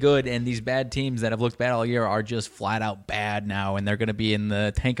really good, and these bad teams that have looked bad all year are just flat out bad now, and they're going to be in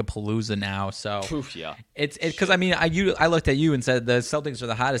the Tankapalooza now. So Oof, yeah. it's because, I mean, I looked at you and said the Celtics are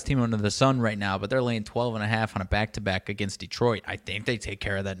the hottest team under the sun right now, but they're laying 12.5 on a back-to-back against Detroit. I think they take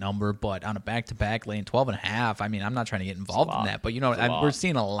care of that number, but on a back-to-back laying 12.5, I mean, I'm not trying to get involved in that, but, you know, we're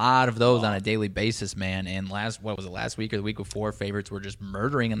seeing a lot of those on a daily basis, man, and last week or the week before, favorites were just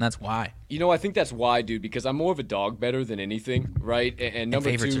murdering, and that's why. You know, I think that's why, dude, because I'm more of a dog better than anything, right? And number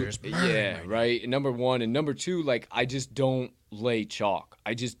favorites two, are just murdering yeah, right? And number one, and number two, like, I just don't lay chalk.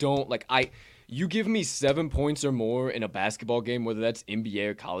 I just don't, like, you give me 7 points or more in a basketball game, whether that's NBA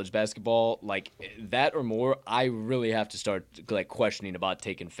or college basketball, like, that or more, I really have to start, like, questioning about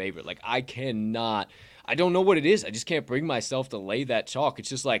taking favorite. Like, I don't know what it is. I just can't bring myself to lay that chalk. It's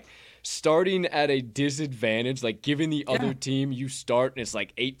just like starting at a disadvantage, like giving the other team you start and it's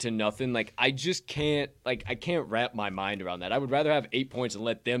like 8-0. Like, I just can't, like, I can't wrap my mind around that. I would rather have 8 points and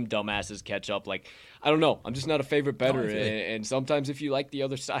let them dumbasses catch up. Like, I don't know. I'm just not a favorite bettor. And sometimes if you like the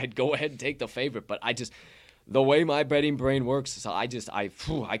other side, go ahead and take the favorite. But the way my betting brain works, so I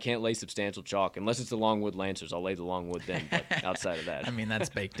can't lay substantial chalk unless it's the Longwood Lancers. I'll lay the Longwood then. But outside of that, I mean, that's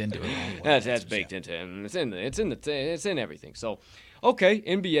baked into it. that's baked into it. And it's in everything. So, okay,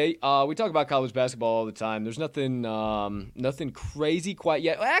 NBA. We talk about college basketball all the time. There's nothing crazy quite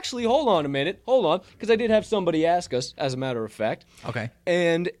yet. Actually, hold on a minute. Hold on, because I did have somebody ask us, as a matter of fact. Okay.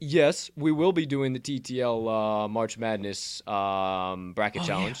 And yes, we will be doing the TTL March Madness bracket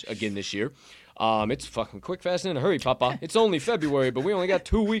challenge again this year. It's fucking quick, fast, and in a hurry, Papa. It's only February, but we only got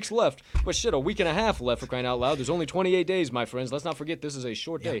 2 weeks left. But shit, a week and a half left, for crying out loud. There's only 28 days, my friends. Let's not forget this is a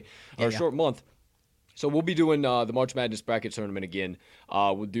short day, or a short month. So we'll be doing the March Madness bracket tournament again.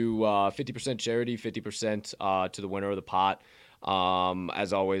 We'll do 50% charity, 50% to the winner of the pot.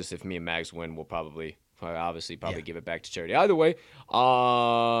 As always, if me and Mags win, we'll probably give it back to charity. Either way,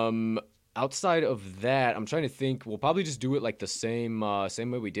 outside of that, I'm trying to think. We'll probably just do it like the same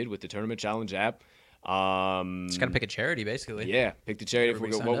way we did with the Tournament Challenge app. Just gotta pick a charity, basically. Yeah, pick the charity.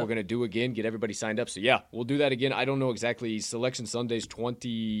 We're gonna do again. Get everybody signed up. So yeah, we'll do that again. I don't know exactly. Selection Sunday's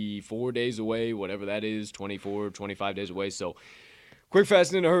 24 days away, whatever that is, 24, 25 days away. So quick,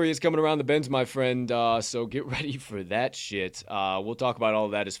 fast, and in a hurry is coming around the bends, my friend. So get ready for that shit. We'll talk about all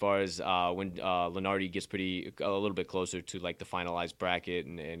of that as far as when Lenardi gets a little bit closer to like the finalized bracket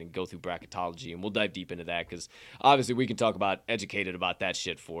and go through bracketology, and we'll dive deep into that because obviously we can talk about educated about that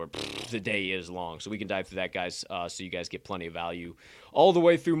shit for the day is long. So we can dive through that, guys. So you guys get plenty of value all the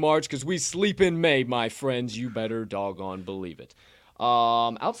way through March because we sleep in May, my friends. You better doggone believe it.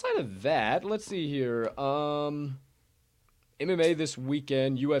 Outside of that, let's see here. MMA this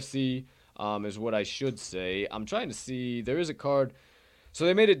weekend, UFC is what I should say. I'm trying to see. There is a card. So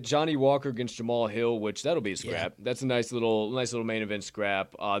they made it Johnny Walker against Jamal Hill, which that'll be a scrap. Yeah. That's a nice little main event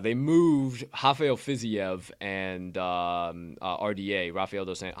scrap. They moved Rafael Fiziev and RDA, Rafael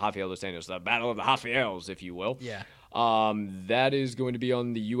Dos Anjos, the Battle of the Rafaels, if you will. Yeah. That is going to be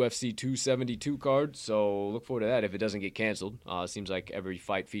on the UFC 272 card, so look forward to that if it doesn't get canceled. Seems like every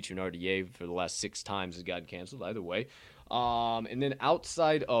fight featuring RDA for the last 6 times has gotten canceled. Either way. And then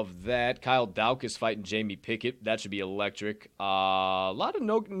outside of that, Kyle Daukaus fighting Jamie Pickett. That should be electric. A lot of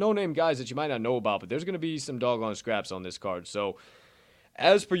no-name guys that you might not know about, but there's going to be some doggone scraps on this card. So,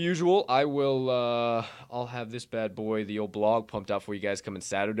 as per usual, I'll have this bad boy, the old blog, pumped out for you guys coming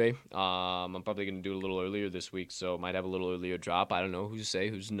Saturday. I'm probably going to do it a little earlier this week, so might have a little earlier drop. I don't know who's to say,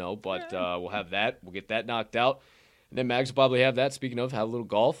 who's to know, but we'll have that. We'll get that knocked out. And then Mags will probably have that. Speaking of, have a little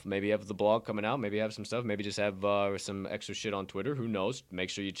golf. Maybe have the blog coming out. Maybe have some stuff. Maybe just have some extra shit on Twitter. Who knows? Make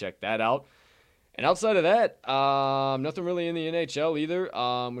sure you check that out. And outside of that, nothing really in the NHL either.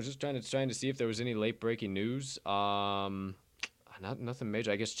 We're just trying to see if there was any late breaking news. Nothing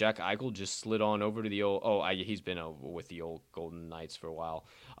major. I guess Jack Eichel just slid on over to the old. He's been with the old Golden Knights for a while.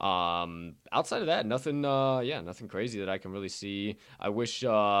 Outside of that, nothing. Nothing crazy that I can really see. I wish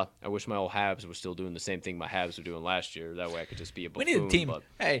my old Habs were still doing the same thing my Habs were doing last year. That way I could just be a buffoon. We need a team. But...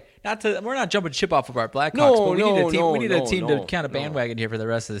 Hey, we're not jumping ship off of our Blackhawks, but we need a team to kind of bandwagon here for the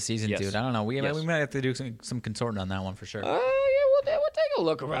rest of the season, dude. I don't know. We might have to do some consorting on that one for sure. We'll take a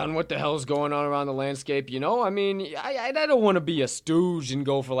look around what the hell's going on around the landscape, you know? I mean, I don't want to be a stooge and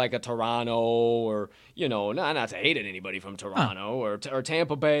go for like a Toronto or, you know, not to hate anybody from Toronto or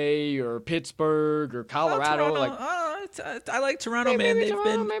Tampa Bay or Pittsburgh or Colorado. I like Toronto, man. Maybe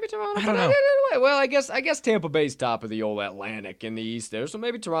Toronto. I don't know. Well, I guess Tampa Bay's top of the old Atlantic in the East there. So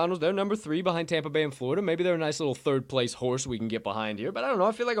maybe Toronto's they're number 3 behind Tampa Bay and Florida. Maybe they're a nice little third place horse we can get behind here. But I don't know.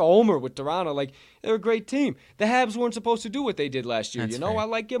 I feel like a homer with Toronto. Like they're a great team. The Habs weren't supposed to do what they did last year. That's you know, fair. I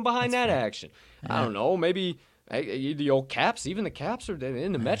like getting behind that action. Yeah. I don't know. Maybe. The old Caps, even the Caps are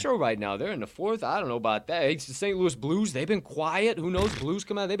in the Metro right now. They're in the 4th. I don't know about that. It's the St. Louis Blues. They've been quiet. Who knows? Blues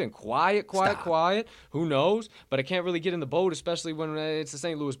come out. They've been quiet. Who knows? But I can't really get in the boat, especially when it's the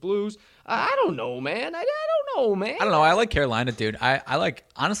St. Louis Blues. I don't know, man. I don't know, man. I don't know. I like Carolina, dude. I like,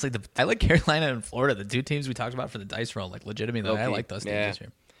 honestly, I like Carolina and Florida, the 2 teams we talked about for the dice roll. Like, legitimately, I like those teams this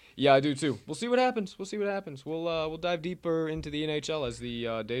year. Yeah, I do too. We'll see what happens. We'll dive deeper into the NHL as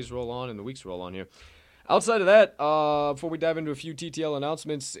the days roll on and the weeks roll on here. Outside of that, before we dive into a few TTL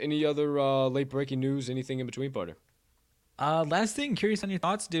announcements, any other late-breaking news, anything in between, partner? Last thing, curious on your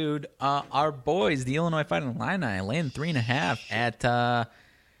thoughts, dude. Our boys, the Illinois Fighting Illini, laying 3.5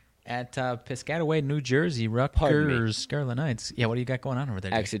 at Piscataway, New Jersey, Rutgers Scarlet Knights. Yeah, what do you got going on over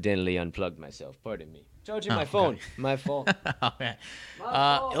there, dude? Accidentally unplugged myself. Pardon me. Charging my phone. Okay. My fault. Okay.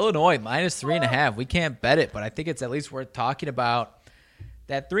 Illinois, minus 3.5. We can't bet it, but I think it's at least worth talking about.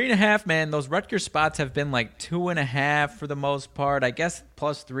 That 3.5, man, those Rutgers spots have been like 2.5 for the most part. I guess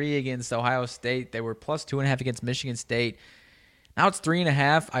plus 3 against Ohio State. They were plus 2.5 against Michigan State. Now it's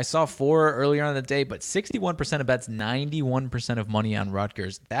 3.5. I saw 4 earlier on in the day, but 61% of bets, 91% of money on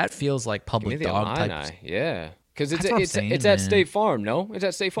Rutgers. That feels like public dog type. Yeah. Because it's at State Farm, no? It's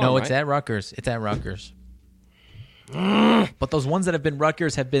at State Farm, No, right? it's at Rutgers. But those ones that have been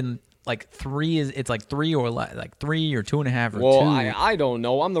Rutgers have been like 3 it's like 3 or like 3 or 2.5 or 2. Well, I don't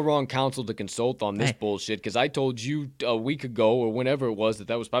know. I'm the wrong counsel to consult on this bullshit because I told you a week ago or whenever it was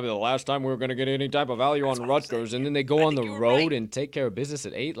that was probably the last time we were going to get any type of value on Rutgers, and then they go on the road and take care of business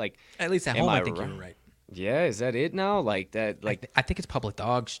at 8. Like at least at home, I think you're right. Yeah, is that it now? Like that? Like I think it's public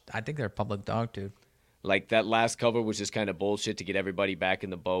dogs. I think they're a public dog, dude. Like that last cover was just kind of bullshit to get everybody back in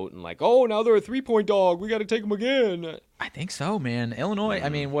the boat and like, oh, now they're a 3-point dog. We got to take them again. I think so, man. Illinois, I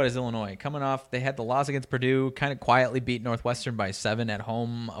mean, what is Illinois? Coming off, they had the loss against Purdue, kind of quietly beat Northwestern by 7 at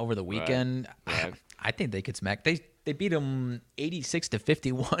home over the weekend. Right. I think they could smack. They beat them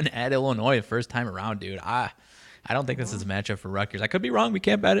 86-51 at Illinois the first time around, dude. I don't think this is a matchup for Rutgers. I could be wrong. We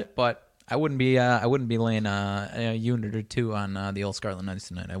can't bet it, but I wouldn't be laying a unit or 2 on the old Scarlet Knights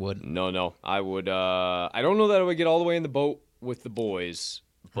tonight. I wouldn't. No. I would. I don't know that I would get all the way in the boat with the boys.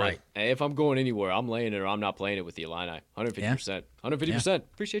 But Right. if I'm going anywhere, I'm laying it or I'm not playing it with the Illini. 150%. 150%.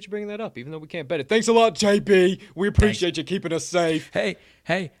 Appreciate you bringing that up, even though we can't bet it. Thanks a lot, JB. We appreciate you keeping us safe. Hey,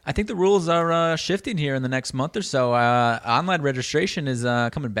 I think the rules are shifting here in the next month or so. Online registration is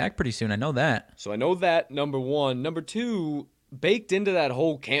coming back pretty soon. I know that. So I know that, number one. Number two, baked into that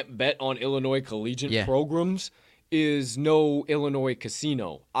whole can't bet on Illinois collegiate programs is no Illinois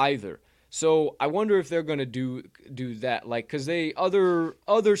casino either. So I wonder if they're gonna do that, like, cause they other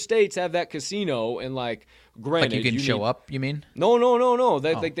states have that casino, and like, granted, Like you can show up. You mean? No.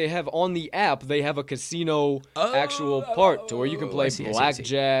 Like they have on the app, they have a casino actual part to where you can play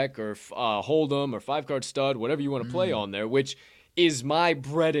blackjack or hold'em or 5-card stud, whatever you want to play on there, which is my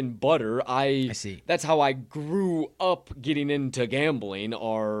bread and butter. I see. That's how I grew up getting into gambling,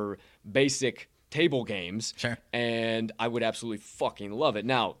 or basic table games. Sure. And I would absolutely fucking love it.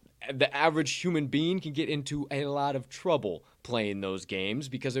 Now, the average human being can get into a lot of trouble playing those games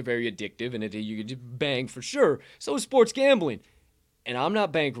because they're very addictive and you can just bang for sure. So is sports gambling. And I'm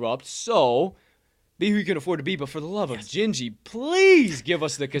not bankrupt, so be who you can afford to be. But for the love of Gingy, please give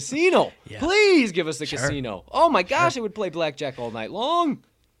us the casino. Please give us the casino. Oh my gosh, I would play blackjack all night long.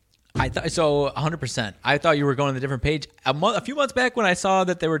 I thought so, 100%. I thought you were going to the different page. A few months back when I saw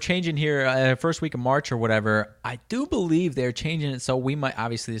that they were changing here, first week of March or whatever, I do believe they're changing it. So we might,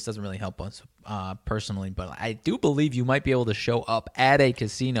 obviously this doesn't really help us personally, but I do believe you might be able to show up at a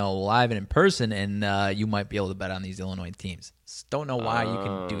casino live and in person, and you might be able to bet on these Illinois teams. Don't know why you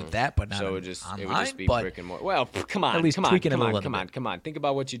can do that, but not so online. It would just be brick and mortar. Well, come on. At least tweaking it a little bit. Come on. Think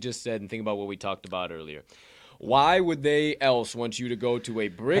about what you just said and think about what we talked about earlier. Why would they else want you to go to a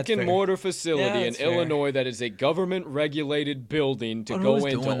brick-and-mortar facility in Illinois that is a government-regulated building to go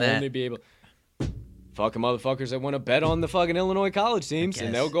in to only be able... Fucking motherfuckers that want to bet on the fucking Illinois college teams,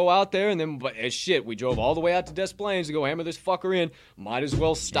 and they'll go out there, and then, shit, we drove all the way out to Des Plaines to go hammer this fucker in. Might as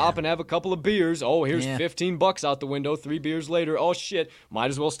well stop and have a couple of beers. Oh, here's $15 out the window. 3 beers later. Oh, shit. Might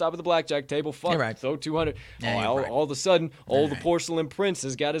as well stop at the blackjack table. Fuck, throw 200. All of a sudden, the porcelain prince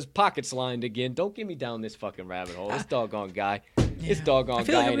has got his pockets lined again. Don't get me down this fucking rabbit hole. This doggone guy. This doggone I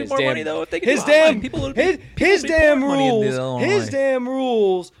feel like guy it'd and be his more money, damn though, if they could his do online. damn People would his, be- his people would be damn more money in rules. Illinois. His damn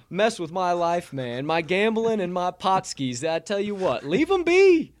rules mess with my life, man. My gambling and my pot skis. I tell you what, leave them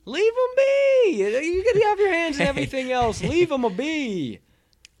be. Leave them be. You can have your hands in everything else. Leave them a be.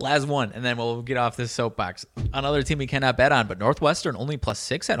 Last one, and then we'll get off this soapbox. Another team we cannot bet on, but Northwestern only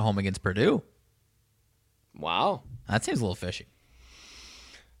 +6 at home against Purdue. Wow. That seems a little fishy.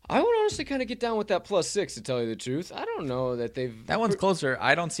 I would honestly kind of get down with that +6 to tell you the truth. I don't know that they've. That one's closer.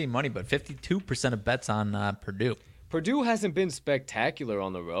 I don't see money, but 52% of bets on Purdue. Purdue hasn't been spectacular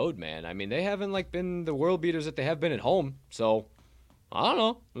on the road, man. I mean, they haven't been the world beaters that they have been at home. So, I don't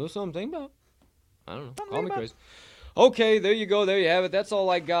know. There's something to think about. I don't know. Call me crazy. Okay, there you go. There you have it. That's all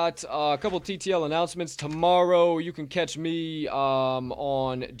I got. A couple TTL announcements. Tomorrow, you can catch me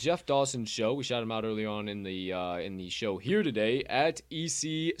on Jeff Dawson's show. We shot him out early on in the show here today at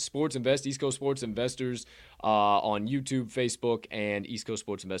EC Sports Invest, East Coast Sports Investors, on YouTube, Facebook, and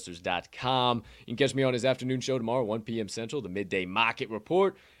EastCoastSportsInvestors.com. You can catch me on his afternoon show tomorrow, 1 p.m. Central, the Midday Market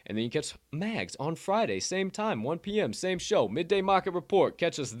Report. And then you can catch Mags on Friday, same time, 1 p.m., same show, Midday Market Report.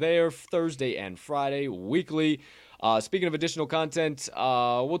 Catch us there Thursday and Friday, weekly. Speaking of additional content,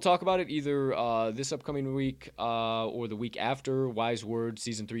 we'll talk about it either this upcoming week or the week after. Wise Words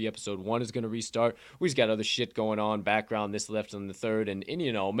Season 3, Episode 1 is going to restart. We just got other shit going on, background, this, left, and the third, and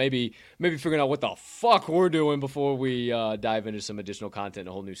you know, maybe figuring out what the fuck we're doing before we dive into some additional content,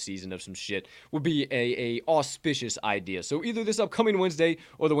 a whole new season of some shit would be a auspicious idea. So either this upcoming Wednesday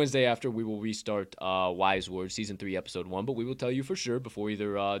or the Wednesday after, we will restart Wise Words Season 3, Episode 1, but we will tell you for sure before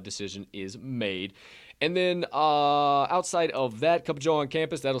either decision is made. And then outside of that, Cup of Joe on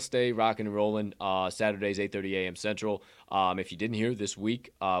campus, that'll stay rocking and rolling. Saturdays, 8:30 a.m. Central. If you didn't hear, this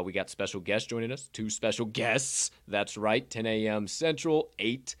week we got special guests joining us. 2 special guests. That's right, 10 a.m. Central,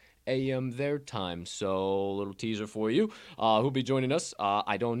 8 a.m. their time. So a little teaser for you. Who'll be joining us?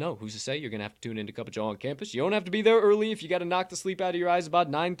 I don't know. Who's to say? You're going to have to tune into Cup of Joe on campus. You don't have to be there early. If you got to knock the sleep out of your eyes about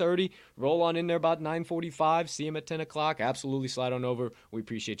 9:30, roll on in there about 9:45. See him at 10 o'clock. Absolutely slide on over. We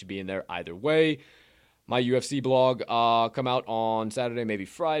appreciate you being there either way. My UFC blog come out on Saturday, maybe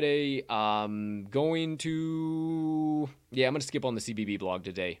Friday. I'm going to skip on the CBB blog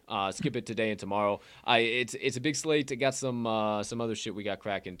today. Skip it today and tomorrow. It's a big slate. I got some other shit we got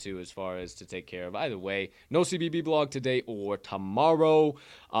cracking too as far as to take care of. Either way, no CBB blog today or tomorrow.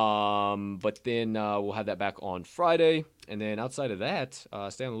 But then we'll have that back on Friday. And then outside of that,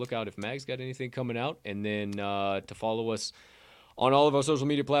 stay on the lookout if Mag's got anything coming out. And then to follow us on all of our social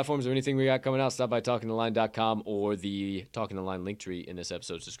media platforms or anything we got coming out, stop by TalkingTheLine.com or the Talking the Line link tree in this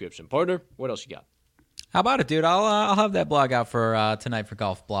episode's description. Partner, what else you got? How about it, dude? I'll have that blog out for tonight for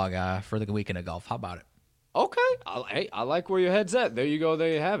golf blog for the weekend of golf. How about it? Okay. I like where your head's at. There you go. There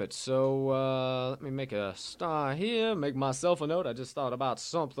you have it. So let me make a star here. Make myself a note. I just thought about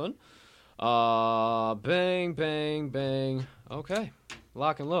something. Bang, bang, bang. Okay.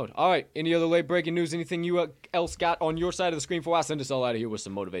 Lock and load. All right. Any other late breaking news? Anything you else got on your side of the screen for? I send us all out of here with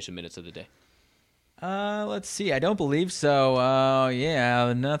some motivation minutes of the day. Let's see. I don't believe so.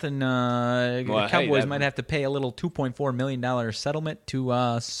 Yeah, nothing. The Cowboys might have to pay a little $2.4 million settlement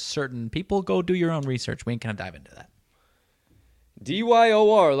to certain people. Go do your own research. We ain't gonna dive into that.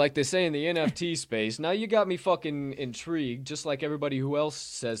 DYOR, like they say in the NFT space. Now you got me fucking intrigued, just like everybody who else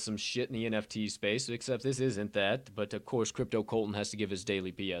says some shit in the NFT space, except this isn't that. But of course, Crypto Colton has to give his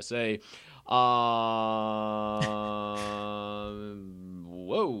daily PSA. Whoa.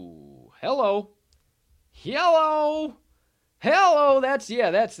 Hello.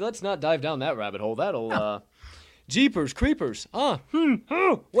 Let's not dive down that rabbit hole. That'll, Jeepers Creepers. What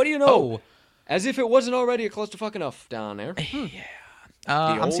do you know? Oh. As if it wasn't already a clusterfuck enough down there. Yeah.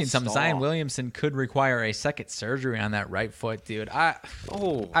 I'm seeing some. star. Zion Williamson could require a second surgery on that right foot, dude. I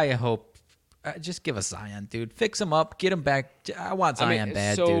hope. Just give us Zion, dude. Fix him up. Get him back. I want Zion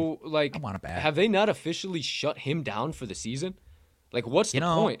bad, dude. So, like, I want it bad. Have they not officially shut him down for the season? Like, what's the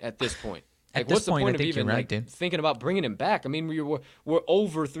point at this point? Like, this what's the point, point I of think even you're right, like dude. thinking about bringing him back? I mean, we're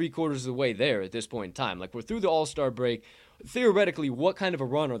over 3/4 of the way there at this point in time. Like, we're through the All-Star break. Theoretically, what kind of a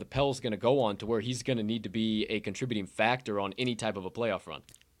run are the Pels going to go on to where he's going to need to be a contributing factor on any type of a playoff run?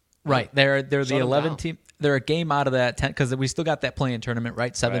 Right. They're the Shut 'em 11 down. team. They're a game out of that 10 because we still got that play-in tournament,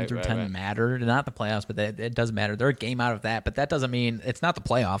 right? 7 through 10 matter. Not the playoffs, but it doesn't matter. They're a game out of that, but that doesn't mean it's not the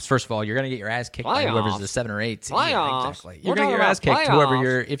playoffs. First of all, you're going to get your ass kicked by whoever's the 7 or 8 seed. Playoffs? Exactly. You're going to get your ass kicked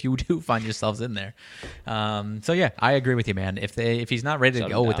whoever if you do find yourselves in there. So yeah, I agree with you, man. If he's not ready to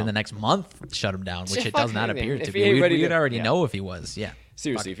go within the next month, shut him down, which it does not appear to be. We'd already know if he was. Yeah.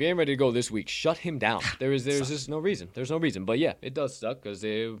 Seriously, if you ain't ready to go this week, shut him down. There's just no reason. There's no reason. But yeah, it does suck because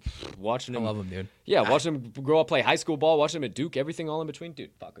watching him. I love him, dude. Yeah, watching him grow up, play high school ball, watching him at Duke, everything all in between.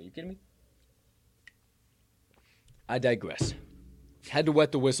 Dude, fuck, are you kidding me? I digress. Had to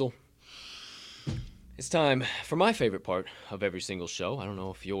wet the whistle. It's time for my favorite part of every single show. I don't know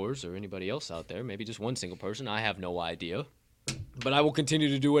if yours or anybody else out there, maybe just one single person. I have no idea. But I will continue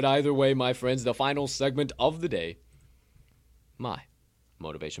to do it either way, my friends. The final segment of the day. My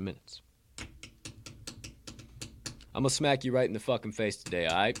Motivation Minutes. I'm going to smack you right in the fucking face today,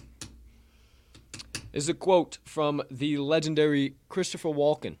 alright? This is a quote from the legendary Christopher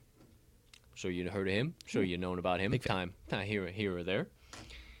Walken. I'm sure you heard of him. I'm sure you've known about him. Big fan. Time here or there.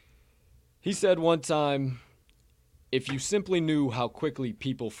 He said one time, if you simply knew how quickly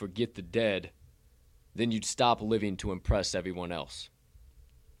people forget the dead, then you'd stop living to impress everyone else.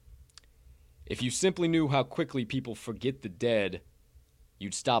 If you simply knew how quickly people forget the dead,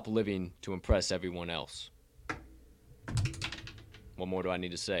 you'd stop living to impress everyone else. What more do I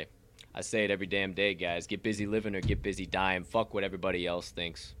need to say? I say it every damn day, guys. Get busy living or get busy dying. Fuck what everybody else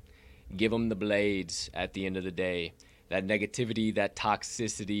thinks. Give them the blades at the end of the day. That negativity, that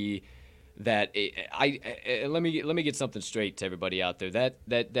toxicity, let me get something straight to everybody out there.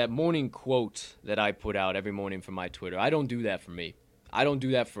 That morning quote that I put out every morning from my Twitter, I don't do that for me. I don't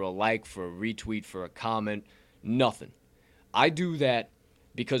do that for a like, for a retweet, for a comment, nothing. I do that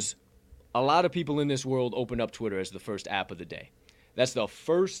because a lot of people in this world open up Twitter as the first app of the day. That's the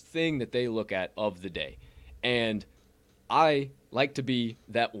first thing that they look at of the day. And I like to be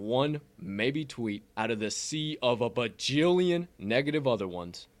that one maybe tweet out of the sea of a bajillion negative other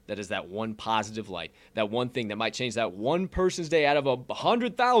ones. That is that one positive light, that one thing that might change that one person's day out of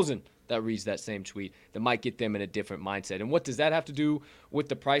 100,000 that reads that same tweet, that might get them in a different mindset. And what does that have to do with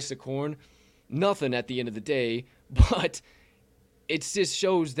the price of corn? Nothing at the end of the day, but it just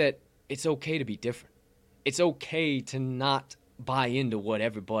shows that it's okay to be different. It's okay to not buy into what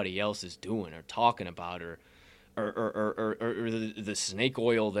everybody else is doing or talking about or the snake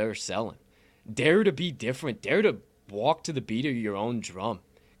oil they're selling. Dare to be different. Dare to walk to the beat of your own drum.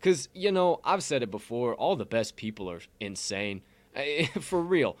 Because, I've said it before, all the best people are insane. For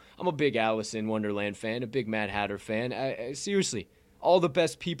real. I'm a big Alice in Wonderland fan, a big Mad Hatter fan. Seriously, all the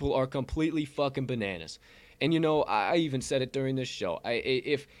best people are completely fucking bananas. And, I even said it during this show.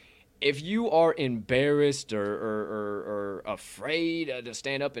 If you are embarrassed or afraid to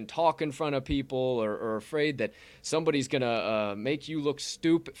stand up and talk in front of people or afraid that somebody's going to make you look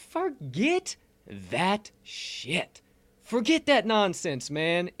stupid, forget that shit. Forget that nonsense,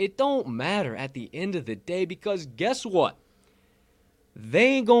 man. It don't matter at the end of the day because guess what? They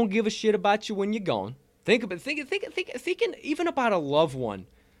ain't gonna give a shit about you when you're gone. Thinking even about a loved one,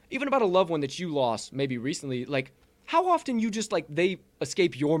 that you lost maybe recently. Like, how often you just they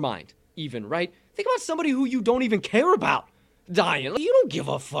escape your mind, even, right? Think about somebody who you don't even care about dying. You don't give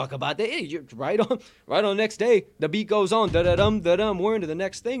a fuck about that. Hey, you're right on next day. The beat goes on. Da-da-dum, da-dum. We're into the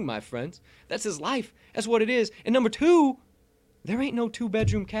next thing, my friends. That's his life. That's what it is. And number two, there ain't no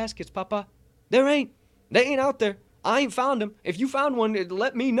 2-bedroom caskets, Papa. There ain't. They ain't out there. I ain't found them. If you found one,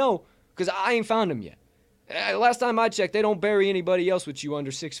 let me know, because I ain't found them yet. Last time I checked, they don't bury anybody else with you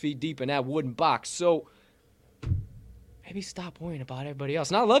under 6 feet deep in that wooden box. So maybe stop worrying about everybody else.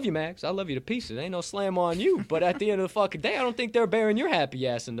 And I love you, Max. I love you to pieces. Ain't no slam on you. But at the end of the fucking day, I don't think they're burying your happy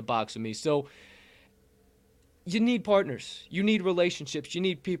ass in the box with me. So you need partners. You need relationships. You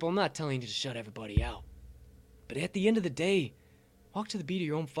need people. I'm not telling you to shut everybody out. But at the end of the day, walk to the beat of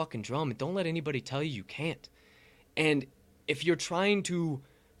your own fucking drum and don't let anybody tell you can't. And if you're trying to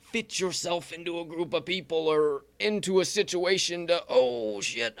fit yourself into a group of people or into a situation to, oh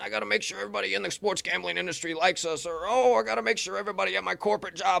shit, I gotta make sure everybody in the sports gambling industry likes us, or oh, I gotta make sure everybody at my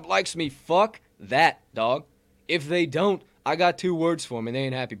corporate job likes me. Fuck that, dog. If they don't, I got 2 words for them, and they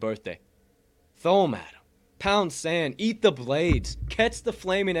ain't happy birthday. Throw them at them. Pound sand. Eat the blades. Catch the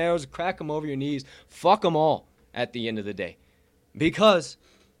flaming arrows. Crack them over your knees. Fuck them all at the end of the day. Because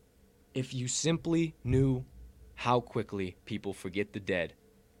if you simply knew how quickly people forget the dead,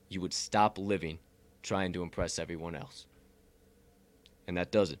 you would stop living trying to impress everyone else. And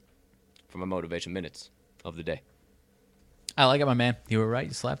that does it for my Motivation Minutes of the day. I like it, my man. You were right.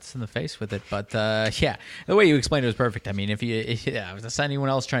 You slapped us in the face with it. But, yeah, the way you explained it was perfect. I mean, if anyone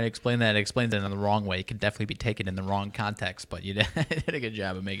else trying to explain it in the wrong way, it could definitely be taken in the wrong context. But you did a good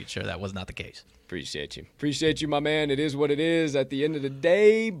job of making sure that was not the case. Appreciate you. Appreciate you, my man. It is what it is at the end of the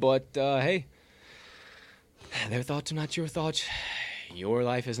day. But, hey, their thoughts are not your thoughts. Your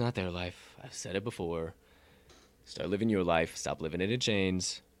life is not their life. I've said it before. Start living your life. Stop living it in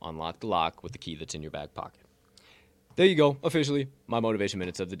chains. Unlock the lock with the key that's in your back pocket. There you go. Officially, my motivation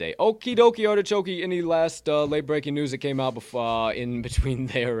minutes of the day. Okie dokie, artichoke. Any last late breaking news that came out before, in between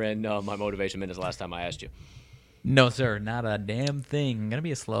there and my motivation minutes last time I asked you? No, sir, not a damn thing. Gonna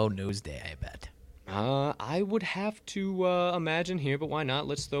be a slow news day, I bet. I would have to imagine here, but why not?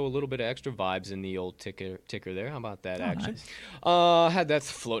 Let's throw a little bit of extra vibes in the old ticker there. How about that, action? Nice. Had that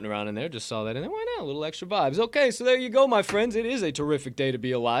floating around in there. Just saw that in there. Why not? A little extra vibes. Okay, so there you go, my friends. It is a terrific day to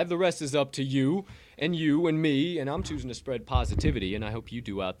be alive. The rest is up to you and me, and I'm choosing to spread positivity, and I hope you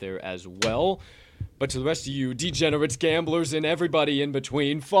do out there as well. But to the rest of you degenerates, gamblers, and everybody in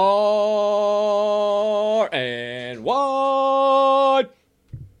between, far and wide,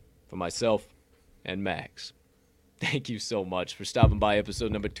 for myself and Max, thank you so much for stopping by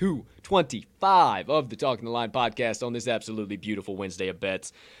episode number 225 of the Talking the Line podcast on this absolutely beautiful Wednesday of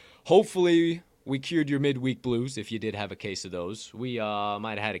bets. Hopefully, we cured your midweek blues if you did have a case of those. We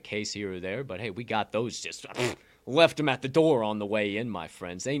might have had a case here or there, but hey, we got those just left them at the door on the way in, my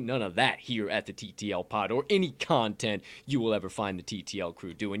friends. Ain't none of that here at the TTL pod or any content you will ever find the TTL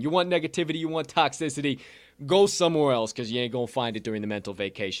crew doing. You want negativity, you want toxicity, go somewhere else, because you ain't gonna find it during the mental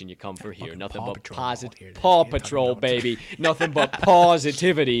vacation you come for here. Nothing but positive Paw Patrol, baby. Nothing but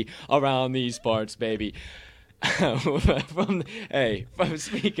positivity around these parts, baby.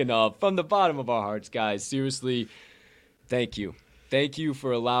 Speaking of, from the bottom of our hearts, guys, seriously, thank you. Thank you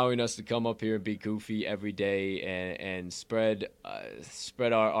for allowing us to come up here and be goofy every day and spread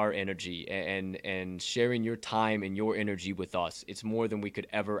our energy and sharing your time and your energy with us. It's more than we could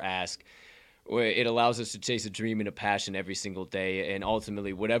ever ask. It allows us to chase a dream and a passion every single day, and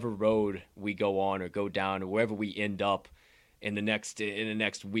ultimately, whatever road we go on or go down, or wherever we end up in the next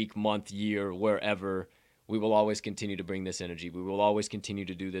week, month, year, wherever, we will always continue to bring this energy. We will always continue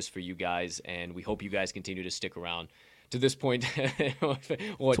to do this for you guys, and we hope you guys continue to stick around. To this point, It's what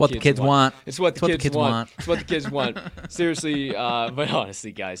the kids want. It's what the kids want. It's what the kids want. Seriously, but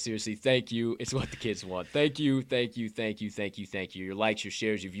honestly, guys, seriously, thank you. It's what the kids want. Thank you, thank you, thank you, thank you, thank you. Your likes, your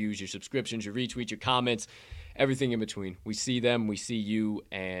shares, your views, your subscriptions, your retweets, your comments, everything in between. We see them, we see you,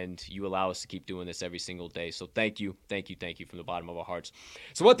 and you allow us to keep doing this every single day. So thank you, thank you, thank you from the bottom of our hearts.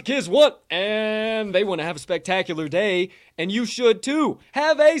 So what the kids want, and they want to have a spectacular day, and you should too.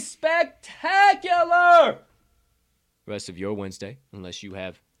 Have a spectacular rest of your Wednesday, unless you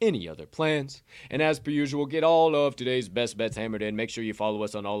have any other plans. And as per usual, get all of today's best bets hammered in. Make sure you follow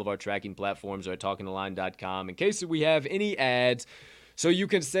us on all of our tracking platforms or at talkingtheline.com in case we have any ads, so you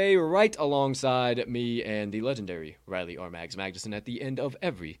can say right alongside me and the legendary Riley R. Mags Magnuson at the end of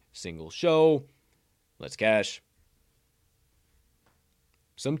every single show, let's cash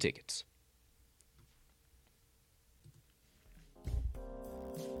some tickets.